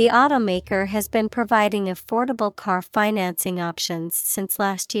 The automaker has been providing affordable car financing options since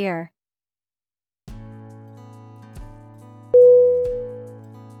last year.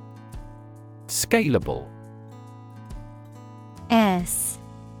 Scalable. S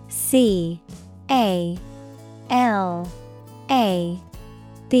C A L A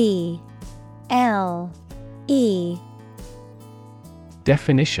B L E.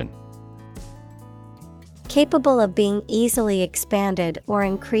 Definition: Capable of being easily expanded or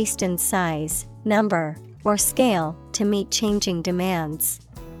increased in size, number, or scale to meet changing demands.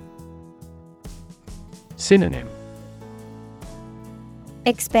 Synonym: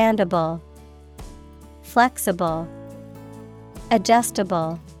 Expandable, flexible,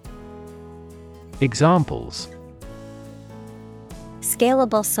 adjustable. Examples: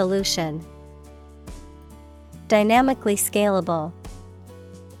 Scalable solution, dynamically scalable.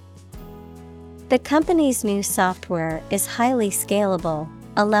 The company's new software is highly scalable,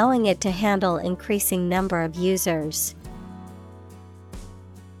 allowing it to handle increasing number of users.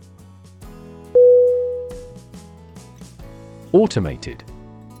 Automated.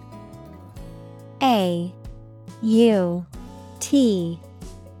 A U T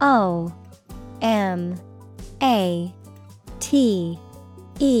O M A T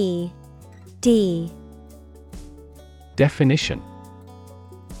E D. Definition: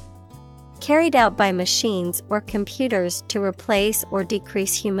 Carried out by machines or computers to replace or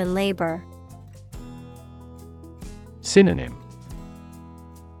decrease human labor. Synonym: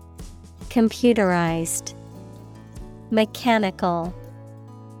 Computerized, mechanical,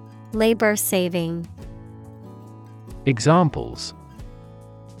 labor saving. Examples: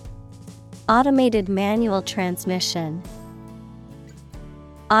 Automated manual transmission,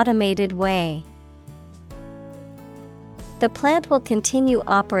 automated way. The plant will continue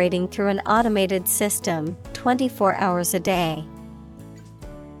operating through an automated system 24 hours a day.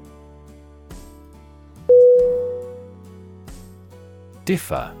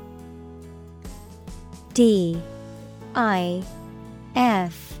 Differ. D I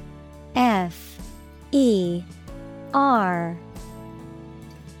F F E R.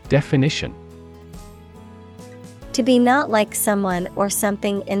 Definition: To be not like someone or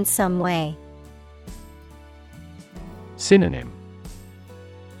something in some way. Synonym: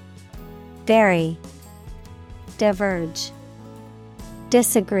 Vary, diverge,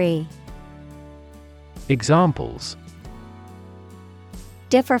 disagree. Examples: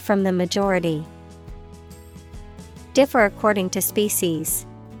 Differ from the majority. Differ according to species.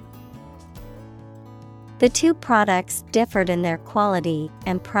 The two products differed in their quality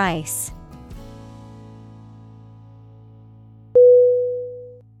and price.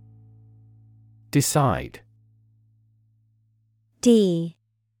 Decide. D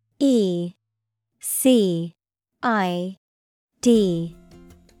E C I D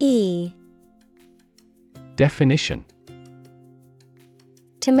E. Definition: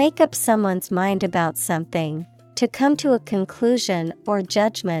 To make up someone's mind about something, to come to a conclusion or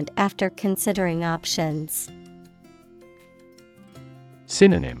judgment after considering options.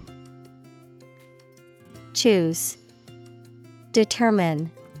 Synonym: Choose, determine,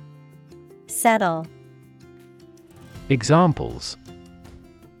 settle. Examples: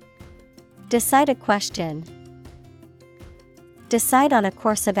 Decide a question. decide on a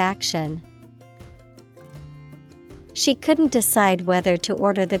course of action. She couldn't decide whether to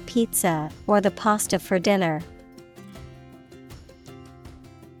order the pizza or the pasta for dinner.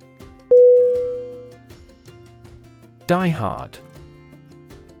 Die hard.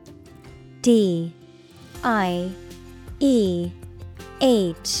 D-I-E-H-A-R-D.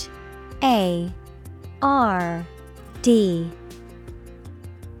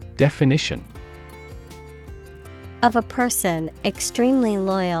 Definition: of a person extremely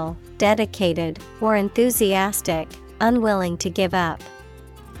loyal, dedicated, or enthusiastic, unwilling to give up.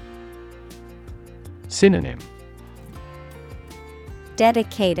 Synonym: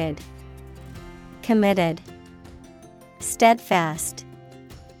 Dedicated, committed, steadfast.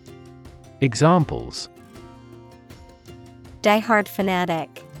 Examples: Die-hard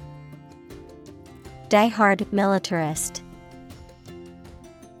fanatic, die-hard militarist.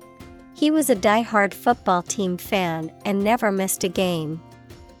 He was a die-hard football team fan and never missed a game.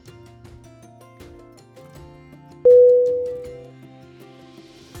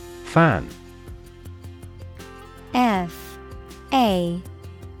 Fan. F-A-N.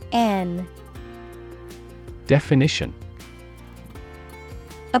 Definition: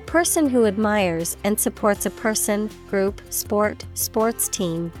 a person who admires and supports a person, group, sport, sports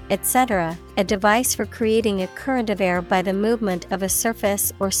team, etc., a device for creating a current of air by the movement of a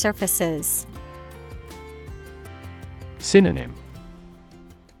surface or surfaces. Synonym: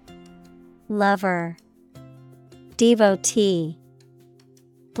 Lover, devotee,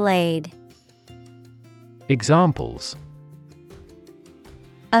 blade. Examples: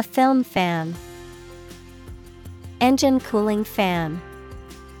 a film fan, engine cooling fan.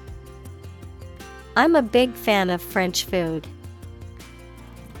 I'm a big fan of French food.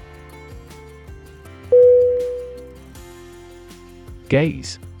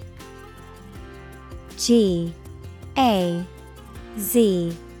 Gaze. G-A-Z-E.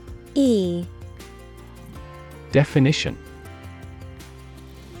 Definition: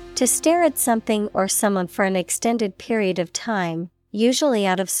 to stare at something or someone for an extended period of time, usually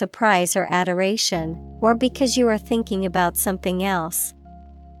out of surprise or adoration, or because you are thinking about something else.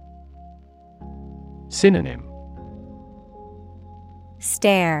 Synonym: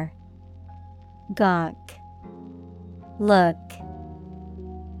 stare, gawk, look.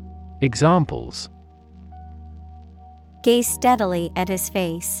 Examples: gaze steadily at his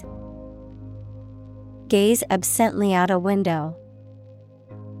face, gaze absently out a window.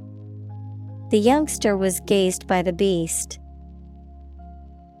 The youngster was gazed by the beast.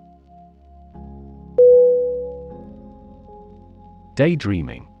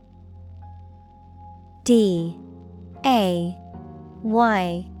 Daydreaming.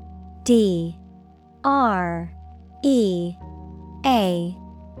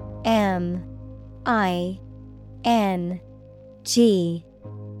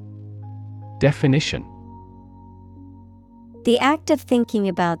 Definition: the act of thinking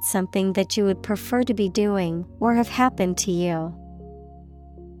about something that you would prefer to be doing or have happened to you.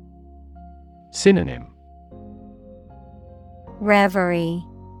 Synonym: reverie,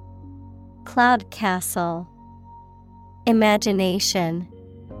 cloud castle, imagination.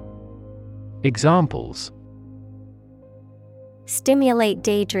 Examples: stimulate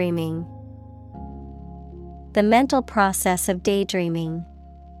daydreaming, the mental process of daydreaming.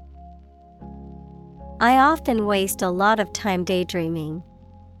 I often waste a lot of time daydreaming.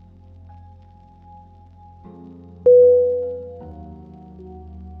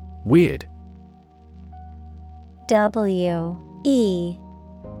 Weird. W-E-I-R-D.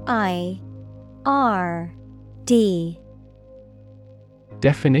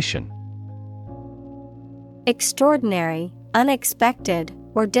 Definition: extraordinary, unexpected,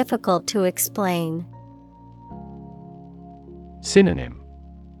 or difficult to explain. Synonym: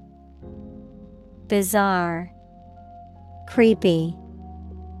 bizarre, creepy,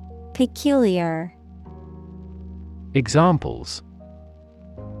 peculiar. Examples: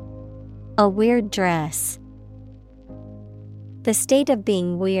 a weird dress, the state of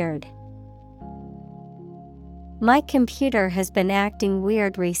being weird. My computer has been acting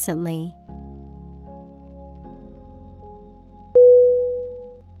weird recently.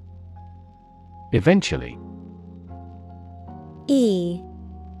 Eventually.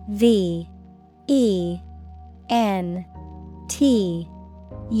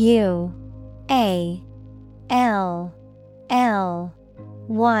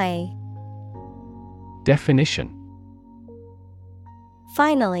 Definition: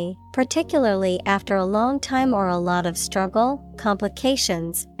 finally, particularly after a long time or a lot of struggle,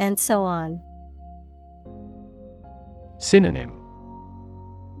 complications, and so on. Synonym: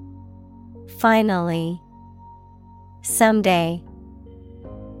 finally, someday,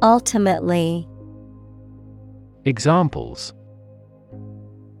 ultimately. Examples: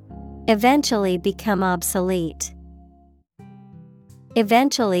 Eventually become obsolete.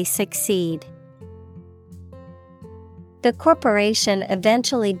 Eventually succeed. The corporation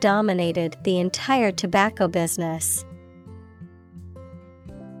eventually dominated the entire tobacco business.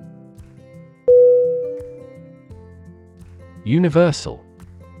 Universal.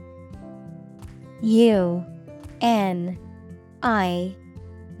 U-N-I-V-E-R-S-A-L.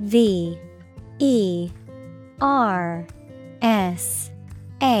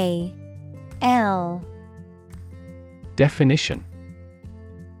 Definition: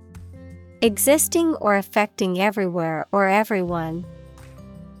 existing or affecting everywhere or everyone.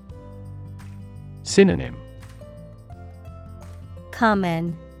 Synonym: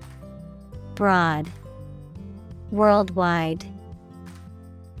 Common, broad, worldwide.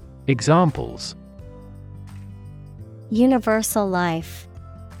 Examples: universal life.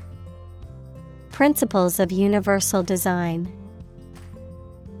 Principles of universal design.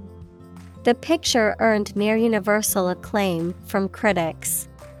 The picture earned near universal acclaim from critics.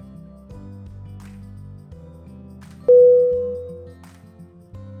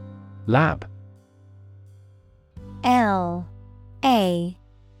 Lab. L-A-B.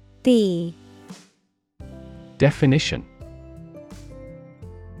 Definition: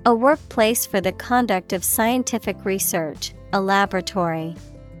 a workplace for the conduct of scientific research, a laboratory.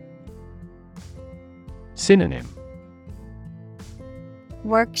 Synonym: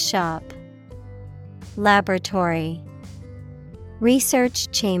 workshop, laboratory, research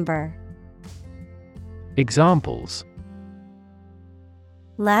chamber. Examples: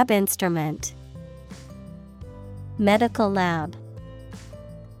 lab instrument, medical lab.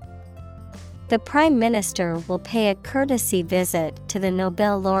 The Prime Minister will pay a courtesy visit to the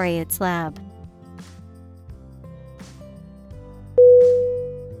Nobel laureate's lab.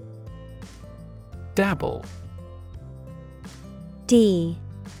 Dabble. D-A-B-B-L-E.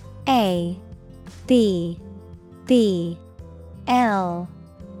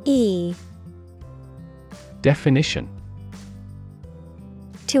 Definition: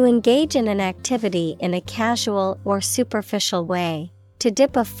 to engage in an activity in a casual or superficial way. To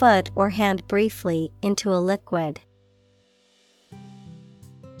dip a foot or hand briefly into a liquid.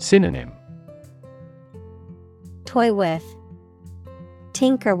 Synonym: toy with,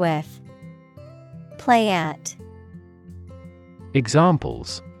 tinker with, play at.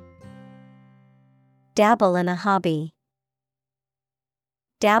 Examples: dabble in a hobby.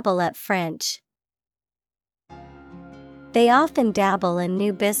 Dabble at French. They often dabble in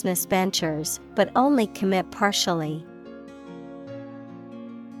new business ventures, but only commit partially.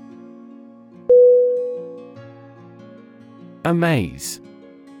 Amaze.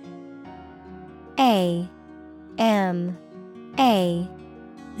 A-M-A-Z-E.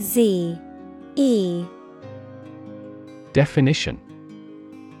 Definition: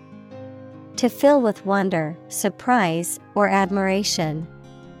 to fill with wonder, surprise, or admiration.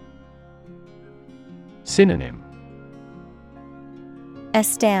 Synonym: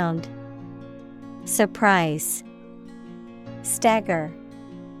 astound, surprise, stagger.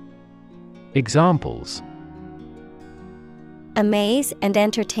 Examples: amaze and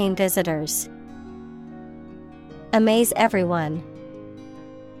entertain visitors. Amaze everyone.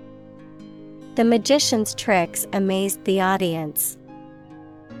 The magician's tricks amazed the audience.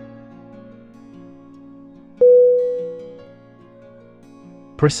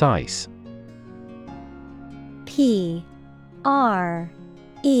 Precise. P-R-E-C-I-S-E.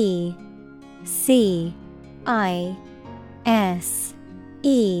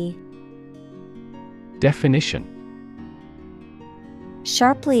 Definition: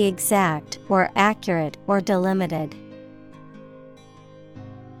 sharply exact or accurate or delimited.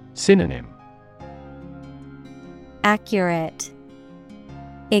 Synonym: accurate,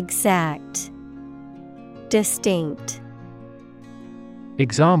 exact, distinct.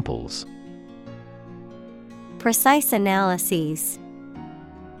 Examples: precise analyses.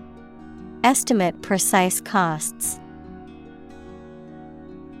 Estimate precise costs.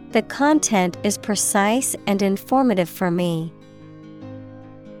 The content is precise and informative for me.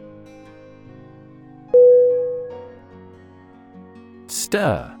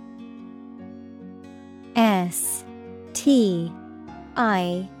 Stir. S-T-I-R.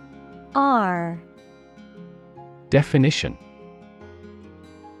 Definition: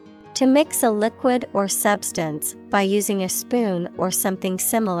 to mix a liquid or substance by using a spoon or something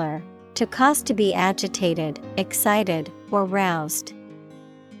similar. To cause to be agitated, excited, or roused.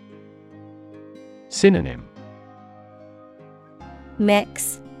 Synonym: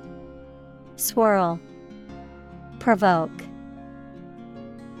 mix, swirl, provoke.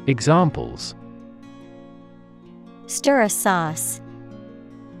 Examples: Stir a sauce.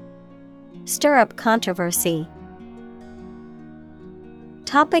 Stir up controversy.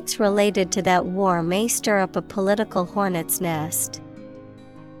 Topics related to that war may stir up a political hornet's nest.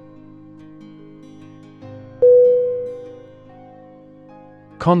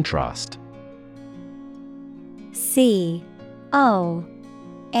 Contrast. C-O-N-T-R-A-S-T.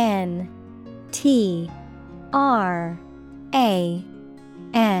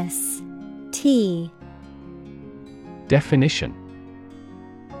 Definition: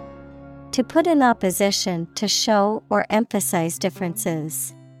 To put in opposition, to show or emphasize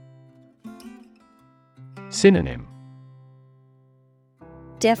differences. Synonym: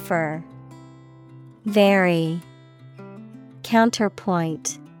 Differ, vary,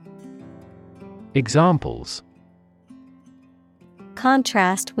 counterpoint. Examples: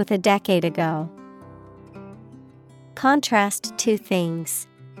 Contrast with a decade ago. Contrast two things.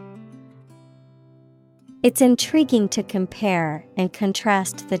 It's intriguing to compare and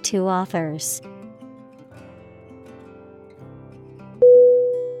contrast the two authors.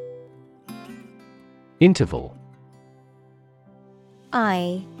 Interval.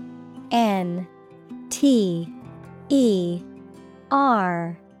 I-N-T-E-R-V-A-L.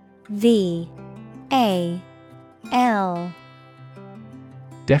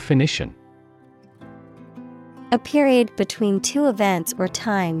 Definition: A period between two events or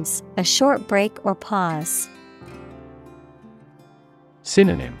times, a short break or pause.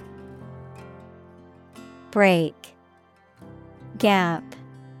 Synonym: Break, gap,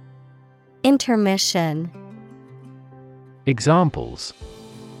 intermission. Examples: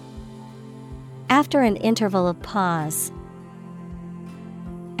 After an interval of pause.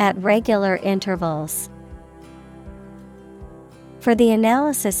 At regular intervals. For the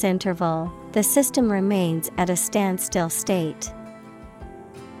analysis interval, the system remains at a standstill state.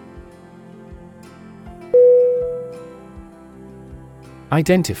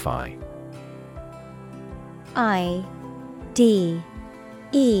 Identify. I-D-E-N-T-I-F-Y.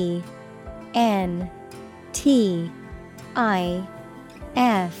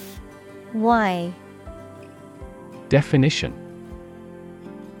 Definition: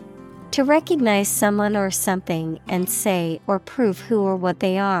 To recognize someone or something and say or prove who or what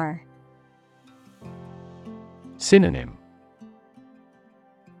they are. Synonym: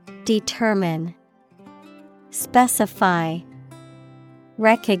 Determine, specify,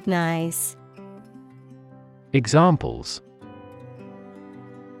 recognize. Examples: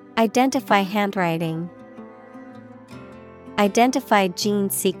 Identify handwriting. Identify gene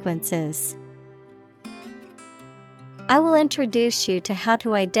sequences. I will introduce you to how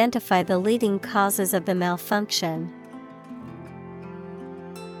to identify the leading causes of the malfunction.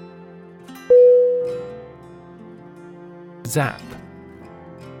 Zap.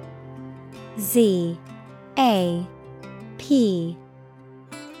 Z-A-P.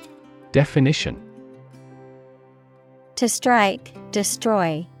 Definition: To strike,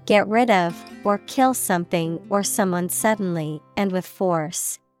 destroy, get rid of, or kill something or someone suddenly and with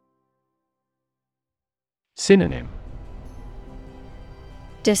force. Synonym: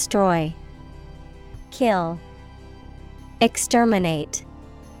 Destroy, kill, exterminate.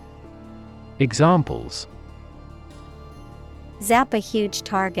 Examples: Zap a huge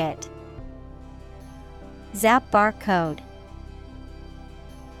target. Zap barcode.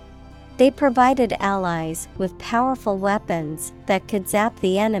 They provided allies with powerful weapons that could zap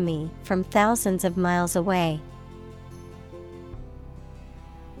the enemy from thousands of miles away.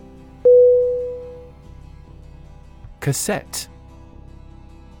 Cassette.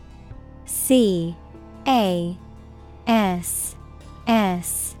 C-A-S-S-E-T-T-E.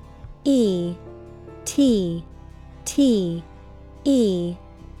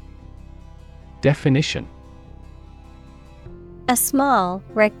 Definition: A small,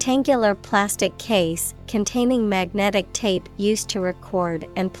 rectangular plastic case containing magnetic tape used to record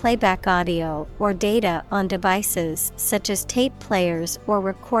and playback audio or data on devices such as tape players or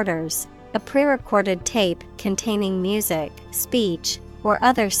recorders, a pre-recorded tape containing music, speech, or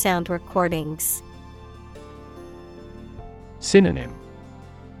other sound recordings. Synonym: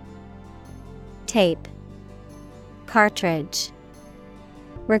 Tape, cartridge,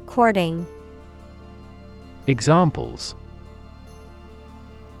 recording. Examples: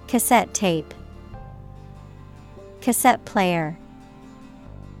 Cassette tape, cassette player.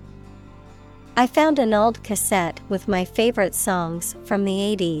 I found an old cassette with my favorite songs from the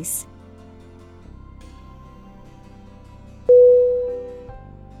 80s.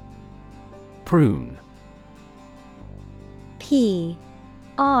 Prune. P-R-U-N-E.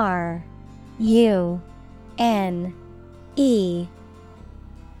 N-E.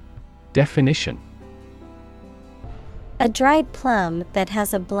 Definition: A dried plum that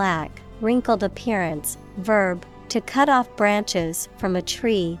has a black, wrinkled appearance. Verb, to cut off branches from a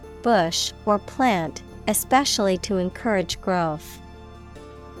tree, bush, or plant, especially to encourage growth.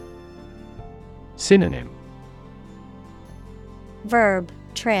 Synonym: Verb,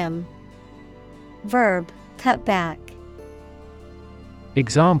 trim. Verb, cut back.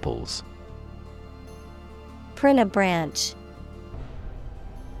 Examples: Prune a branch.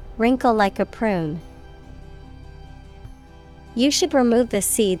 Wrinkle like a prune. You should remove the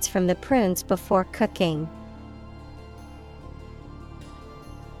seeds from the prunes before cooking.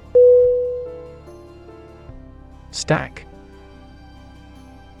 Stack.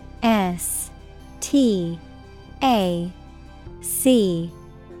 S-T-A-C-K.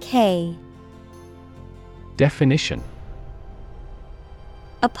 Definition: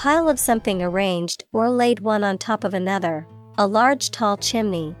 A pile of something arranged or laid one on top of another. A large tall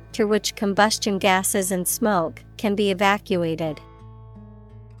chimney, through which combustion gases and smoke can be evacuated.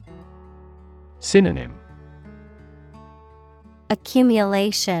 Synonym: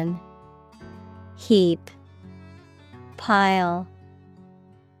 Accumulation, heap, pile.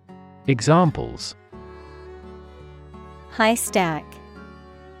 Examples: High stack.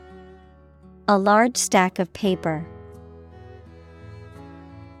 A large stack of paper.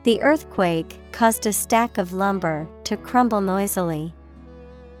 The earthquake caused a stack of lumber to crumble noisily.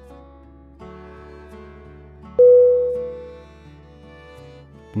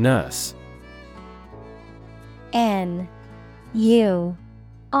 Nurse. N-U-R-S-E.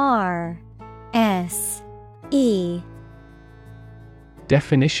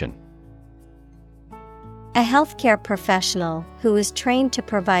 Definition: A healthcare professional who is trained to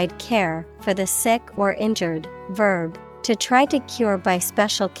provide care for the sick or injured. Verb, to try to cure by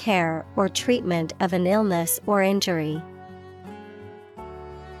special care or treatment of an illness or injury.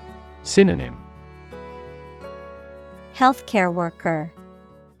 Synonym: Healthcare worker,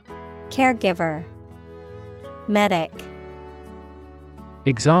 caregiver, medic.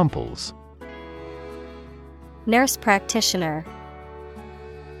 Examples: Nurse practitioner.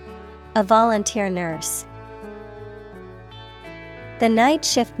 A volunteer nurse. The night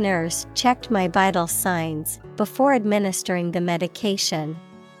shift nurse checked my vital signs before administering the medication.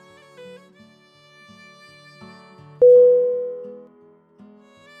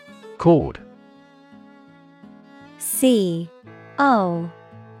 Chord. C-O-R-D.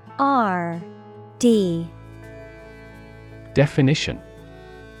 Definition: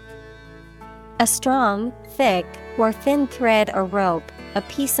 A strong, thick, or thin thread or rope, a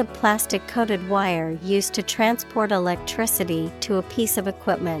piece of plastic coated wire used to transport electricity to a piece of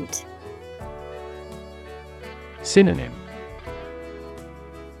equipment. Synonym: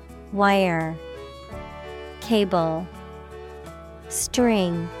 Wire, cable,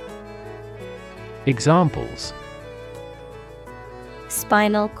 string. Examples: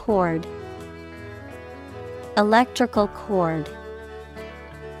 Spinal cord, electrical cord.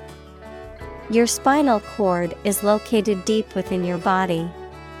 Your spinal cord is located deep within your body.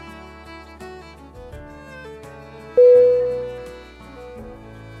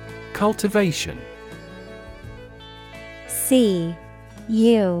 Cultivation. C-U-L-T-I-V-A-T-I-O-N.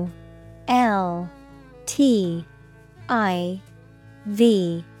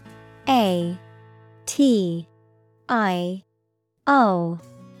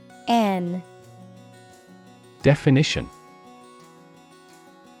 Definition: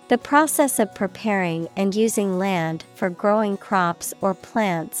 The process of preparing and using land for growing crops or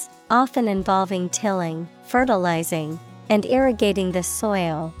plants, often involving tilling, fertilizing, and irrigating the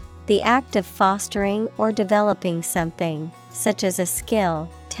soil. The act of fostering or developing something, such as a skill,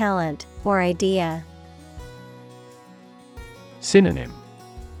 talent, or idea. Synonym: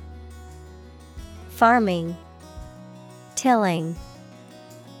 Farming, tilling,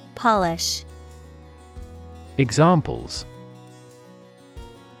 polish. Examples: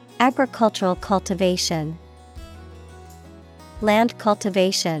 Agricultural cultivation, land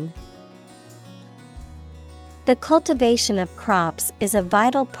cultivation. The cultivation of crops is a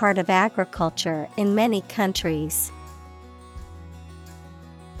vital part of agriculture in many countries.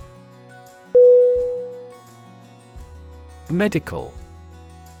 Medical.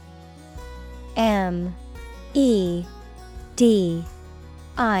 M-E-D-I-C-A-L.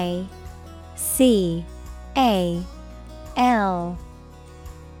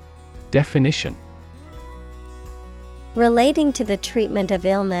 Definition: Relating to the treatment of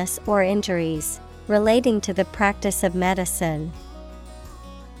illness or injuries, relating to the practice of medicine.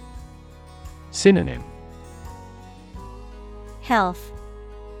 Synonym: Health,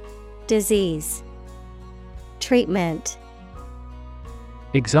 disease, treatment.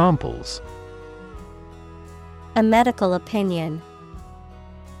 Examples: A medical opinion.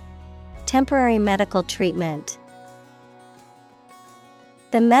 Temporary medical treatment.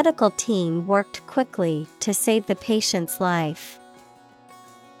 The medical team worked quickly to save the patient's life.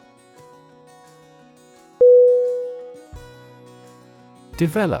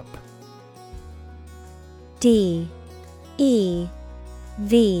 Develop. D E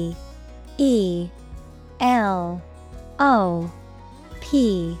V E L O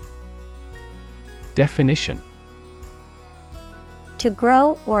P. Definition: To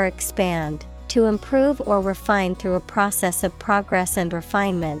grow or expand, to improve or refine through a process of progress and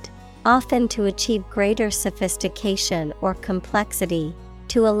refinement, often to achieve greater sophistication or complexity,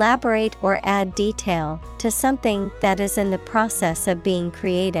 to elaborate or add detail to something that is in the process of being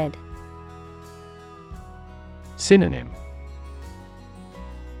created. Synonym: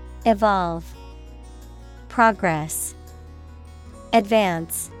 Evolve, progress,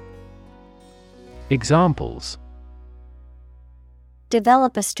 advance. Examples: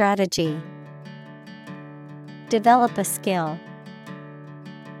 Develop a strategy. Develop a skill.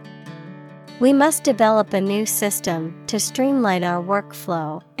 We must develop a new system to streamline our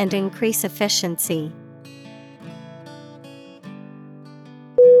workflow and increase efficiency.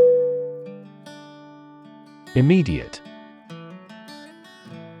 Immediate.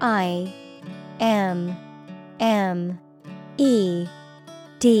 I M M E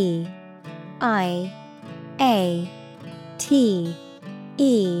D I A T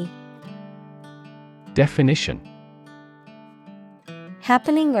E. Definition: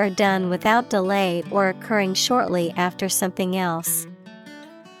 Happening or done without delay or occurring shortly after something else.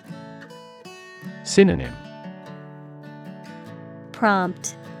 Synonym: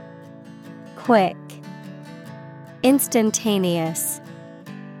 Prompt, quick, instantaneous.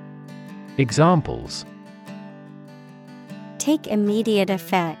 Examples: Take immediate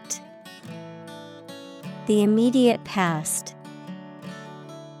effect. The immediate past.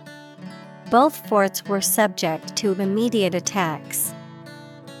 Both forts were subject to immediate attacks.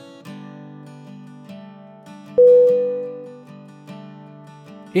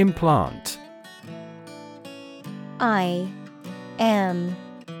 Implant. I M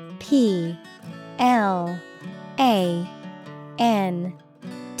P L A N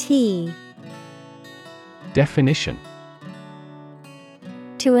T. Definition: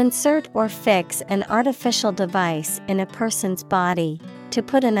 To insert or fix an artificial device in a person's body, to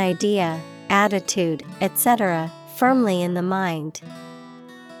put an idea, attitude, etc., firmly in the mind.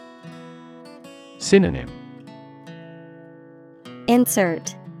 Synonym: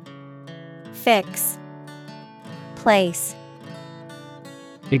 Insert, fix, place.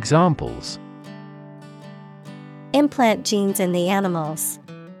 Examples: Implant genes in the animals.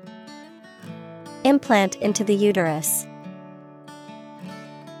 Implant into the uterus.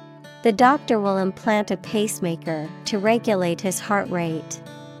 The doctor will implant a pacemaker to regulate his heart rate.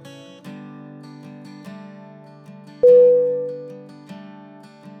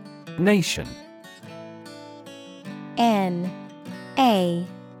 Nation. N A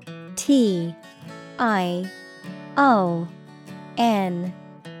T I O N.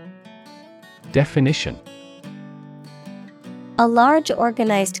 Definition: A large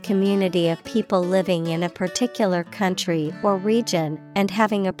organized community of people living in a particular country or region and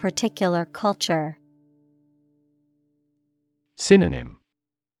having a particular culture. Synonym: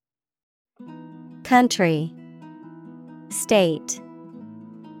 Country, state,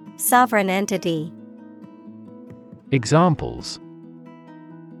 sovereign entity. Examples: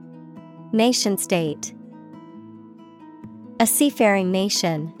 Nation state. A seafaring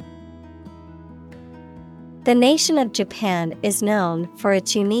nation. The nation of Japan is known for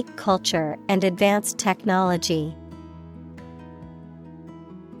its unique culture and advanced technology.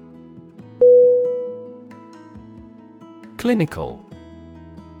 Clinical.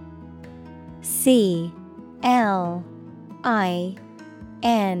 C L I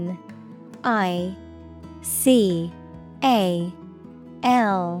N I C A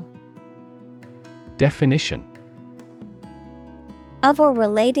L. Definition: Of or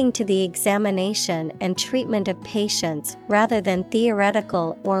relating to the examination and treatment of patients rather than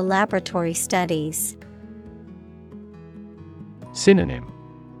theoretical or laboratory studies. Synonym: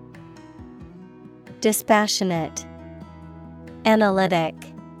 Dispassionate, analytic,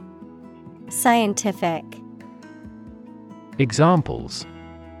 scientific. Examples: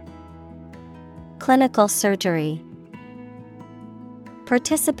 Clinical surgery.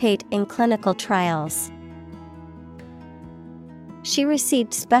 Participate in clinical trials. She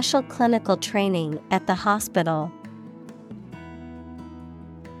received special clinical training at the hospital.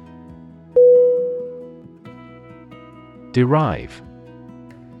 Derive.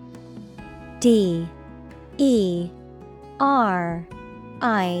 D-E-R-I-V-E.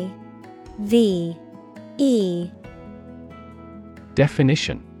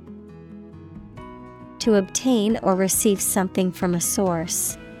 Definition. To obtain or receive something from a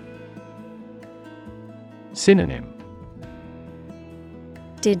source. Synonym.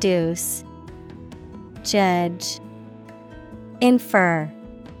 Deduce, judge, infer.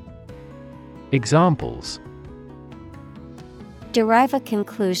 Examples. Derive a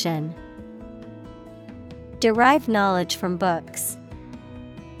conclusion. Derive knowledge from books.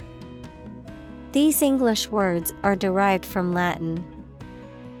 These English words are derived from Latin.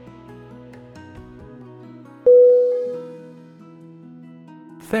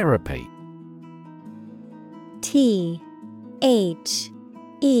 Therapy. T-H-E-R-A-P-Y.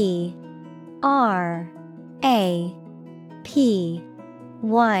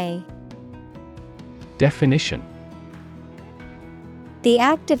 Definition. The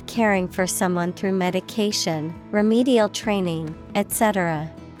act of caring for someone through medication, remedial training,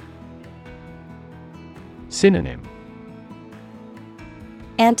 etc. Synonym.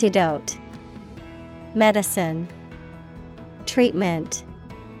 Antidote, medicine, treatment.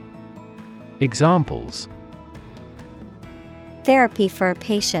 Examples. Therapy for a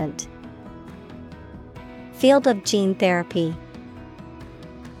patient. Field of gene therapy.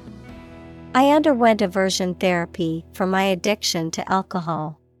 I underwent aversion therapy for my addiction to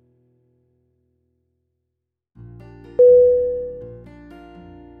alcohol.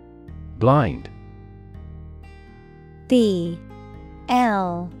 Blind. B-L-I-N-D.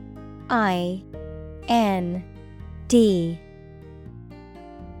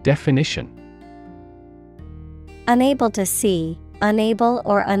 Definition. Unable to see, unable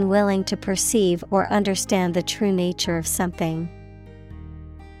or unwilling to perceive or understand the true nature of something.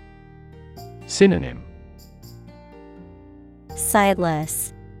 Synonym.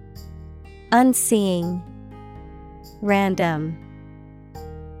 Sightless, unseeing, random.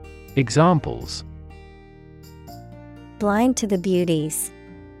 Examples. Blind to the beauties.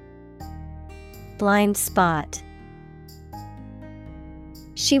 Blind spot.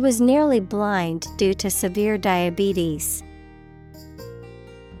 She was nearly blind due to severe diabetes.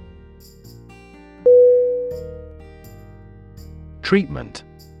 Treatment.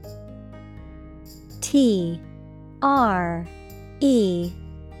 T-R-E-A-T-M-E-N-T.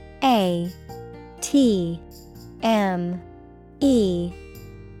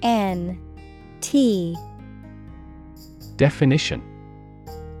 Definition.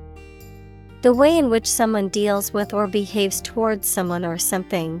 The way in which someone deals with or behaves towards someone or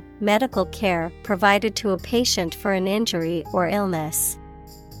something, medical care provided to a patient for an injury or illness.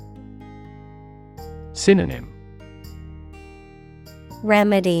 Synonym.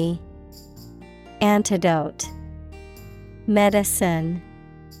 Remedy, antidote, medicine.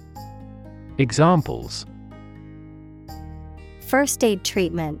 Examples. First aid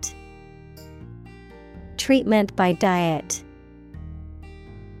treatment. Treatment by diet.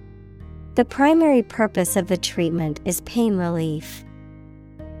 The primary purpose of the treatment is pain relief.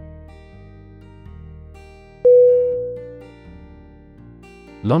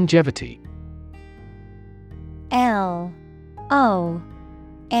 Longevity. L-O-N-G-E-V-I-T-Y.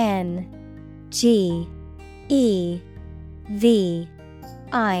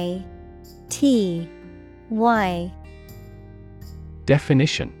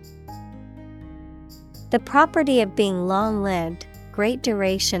 Definition. The property of being long-lived, great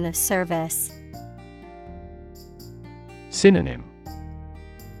duration of service. Synonym.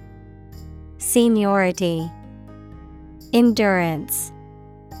 Seniority, endurance.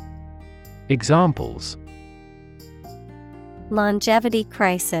 Examples. Longevity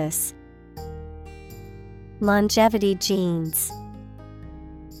crisis. Longevity genes.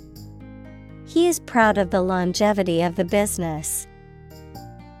 He is proud of the longevity of the business.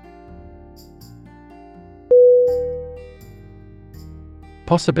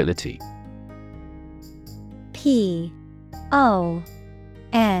 Possibility. P-O-S-S-I-B-I-L-I-T-Y.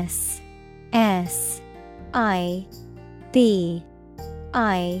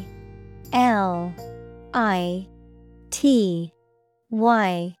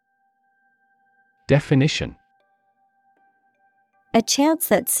 Definition. A chance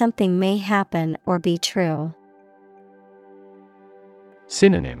that something may happen or be true.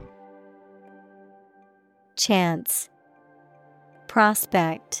 Synonym. Chance,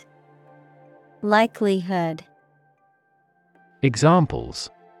 prospect, likelihood. Examples.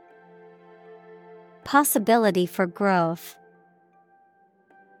 Possibility for growth.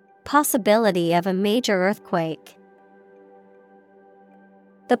 Possibility of a major earthquake.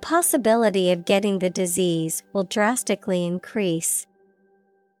 The possibility of getting the disease will drastically increase.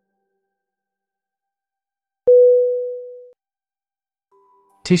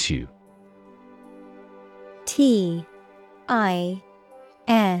 Tissue. T-I-S-S-U-E.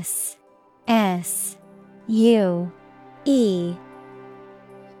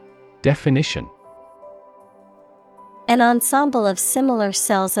 Definition. An ensemble of similar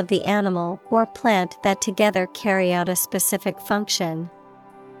cells of the animal or plant that together carry out a specific function.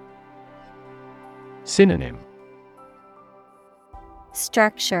 Synonym.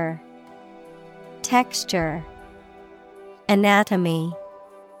 Structure, texture, anatomy.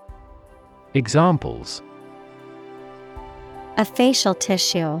 Examples. A facial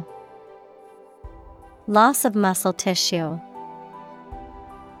tissue. Loss of muscle tissue.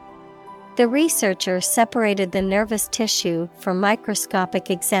 The researcher separated the nervous tissue for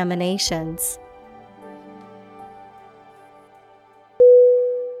microscopic examinations.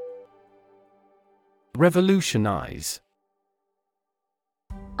 Revolutionize.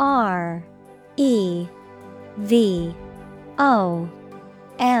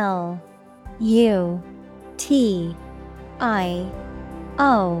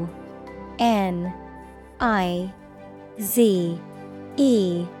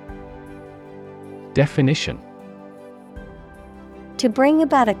 Definition. To bring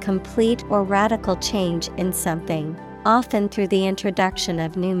about a complete or radical change in something, often through the introduction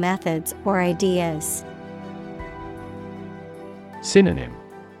of new methods or ideas. Synonym.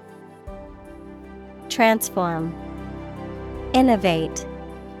 Transform, innovate,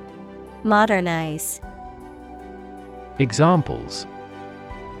 modernize. Examples.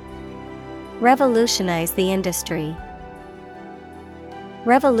 Revolutionize the industry.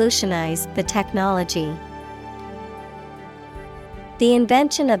 Revolutionize the technology. The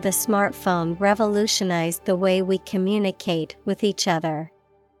invention of the smartphone revolutionized the way we communicate with each other.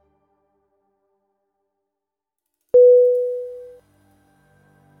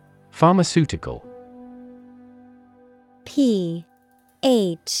 Pharmaceutical.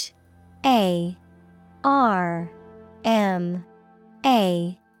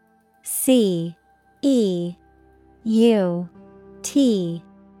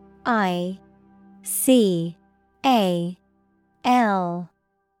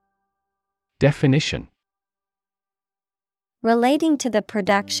 Definition. Relating to the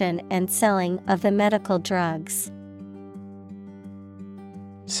production and selling of the medical drugs.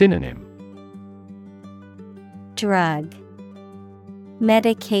 Synonym. Drug,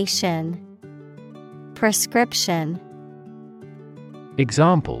 medication, prescription.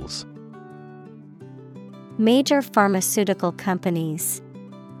 Examples. Major pharmaceutical companies.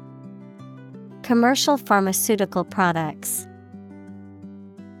 Commercial pharmaceutical products.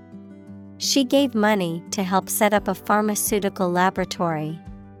 She gave money to help set up a pharmaceutical laboratory.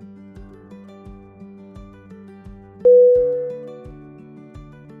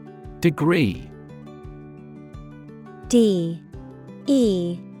 Degree. D-E-G-R-E-E.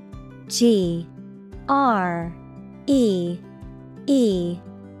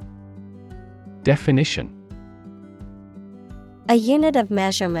 Definition. A unit of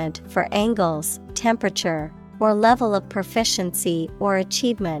measurement for angles, temperature, or level of proficiency or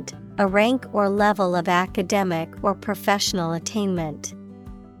achievement, a rank or level of academic or professional attainment.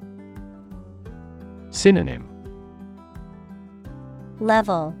 Synonym.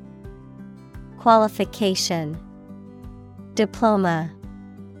 Level, qualification, diploma.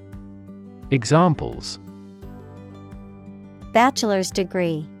 Examples. Bachelor's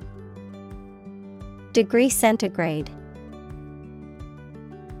degree. Degree centigrade.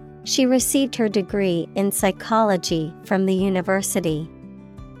 She received her degree in psychology from the university.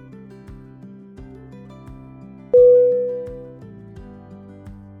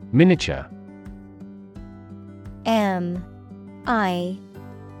 Miniature. M-I-N-I-A-T-U-R-E.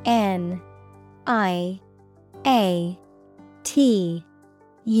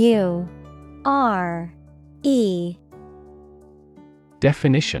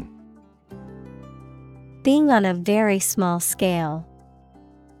 Definition. Being on a very small scale.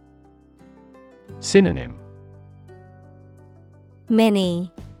 Synonym. Mini,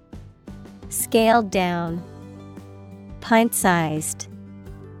 scaled down, pint-sized.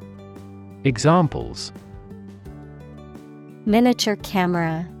 Examples. Miniature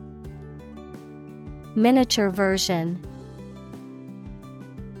camera. Miniature version.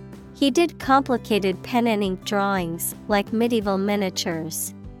 He did complicated pen and ink drawings like medieval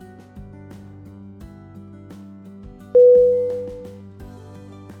miniatures.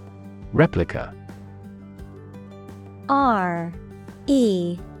 Replica. R-E-P-L-I-C-A.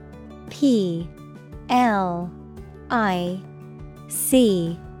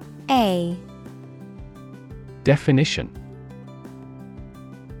 Definition: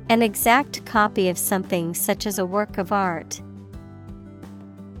 An exact copy of something such as a work of art.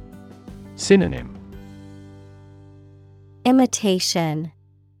 Synonym: Imitation,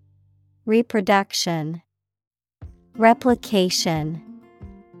 reproduction, replication.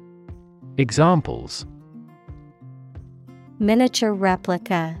 Examples: Miniature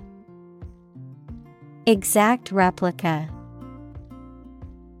replica, exact replica.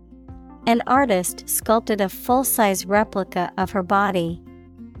 An artist sculpted a full-size replica of her body.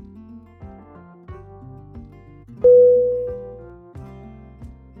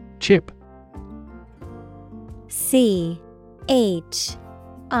 Chip: C-H-I-P.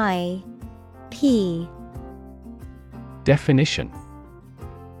 Definition: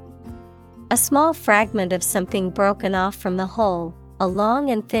 A small fragment of something broken off from the whole, a long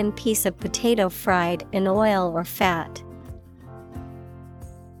and thin piece of potato fried in oil or fat.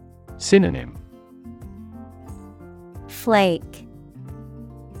 Synonym: Flake,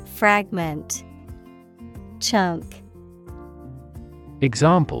 fragment, chunk.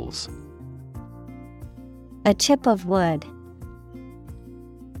 Examples: A chip of wood.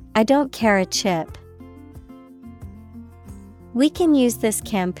 I don't care a chip. We can use this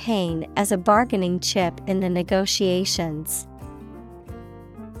campaign as a bargaining chip in the negotiations.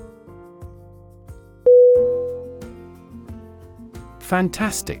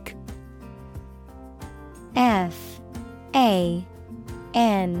 Fantastic. Fantastic.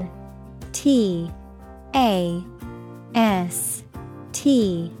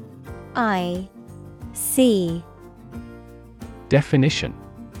 Definition: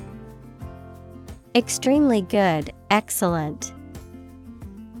 Extremely good, excellent.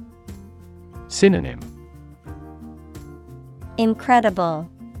 Synonym: Incredible,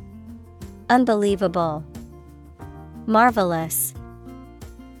 unbelievable, marvelous.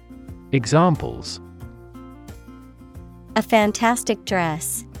 Examples: A fantastic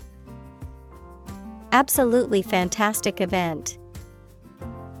dress. Absolutely fantastic event.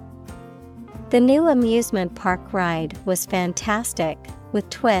 The new amusement park ride was fantastic, with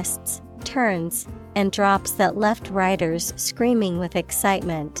twists, turns, and drops that left riders screaming with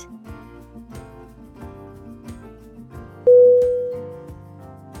excitement.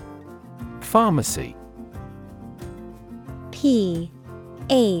 Pharmacy. Pharmacy.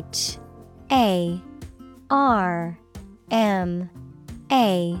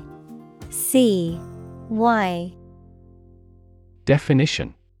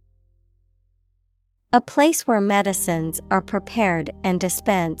 Definition: A place where medicines are prepared and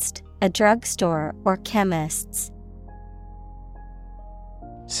dispensed, a drugstore or chemist's.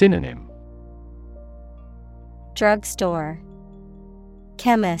 Synonym: Drugstore,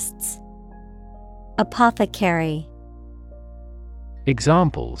 chemists, apothecary.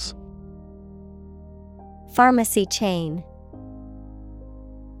 Examples: Pharmacy chain,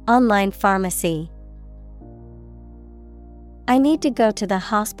 online pharmacy. I need to go to the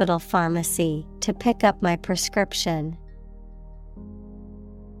hospital pharmacy to pick up my prescription.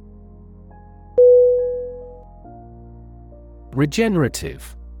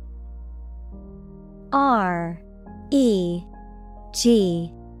 Regenerative. Regenerative.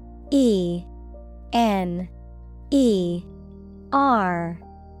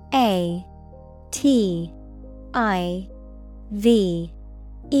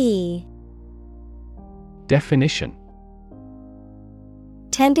 Definition: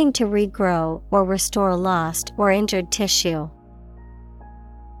 Tending to regrow or restore lost or injured tissue.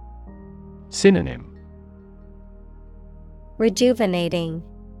 Synonym: Rejuvenating,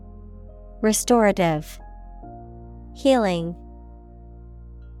 restorative, healing.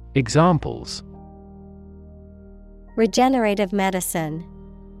 Examples: Regenerative medicine,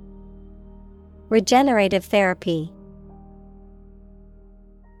 regenerative therapy.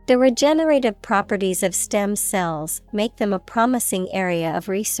 The regenerative properties of stem cells make them a promising area of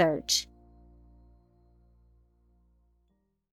research.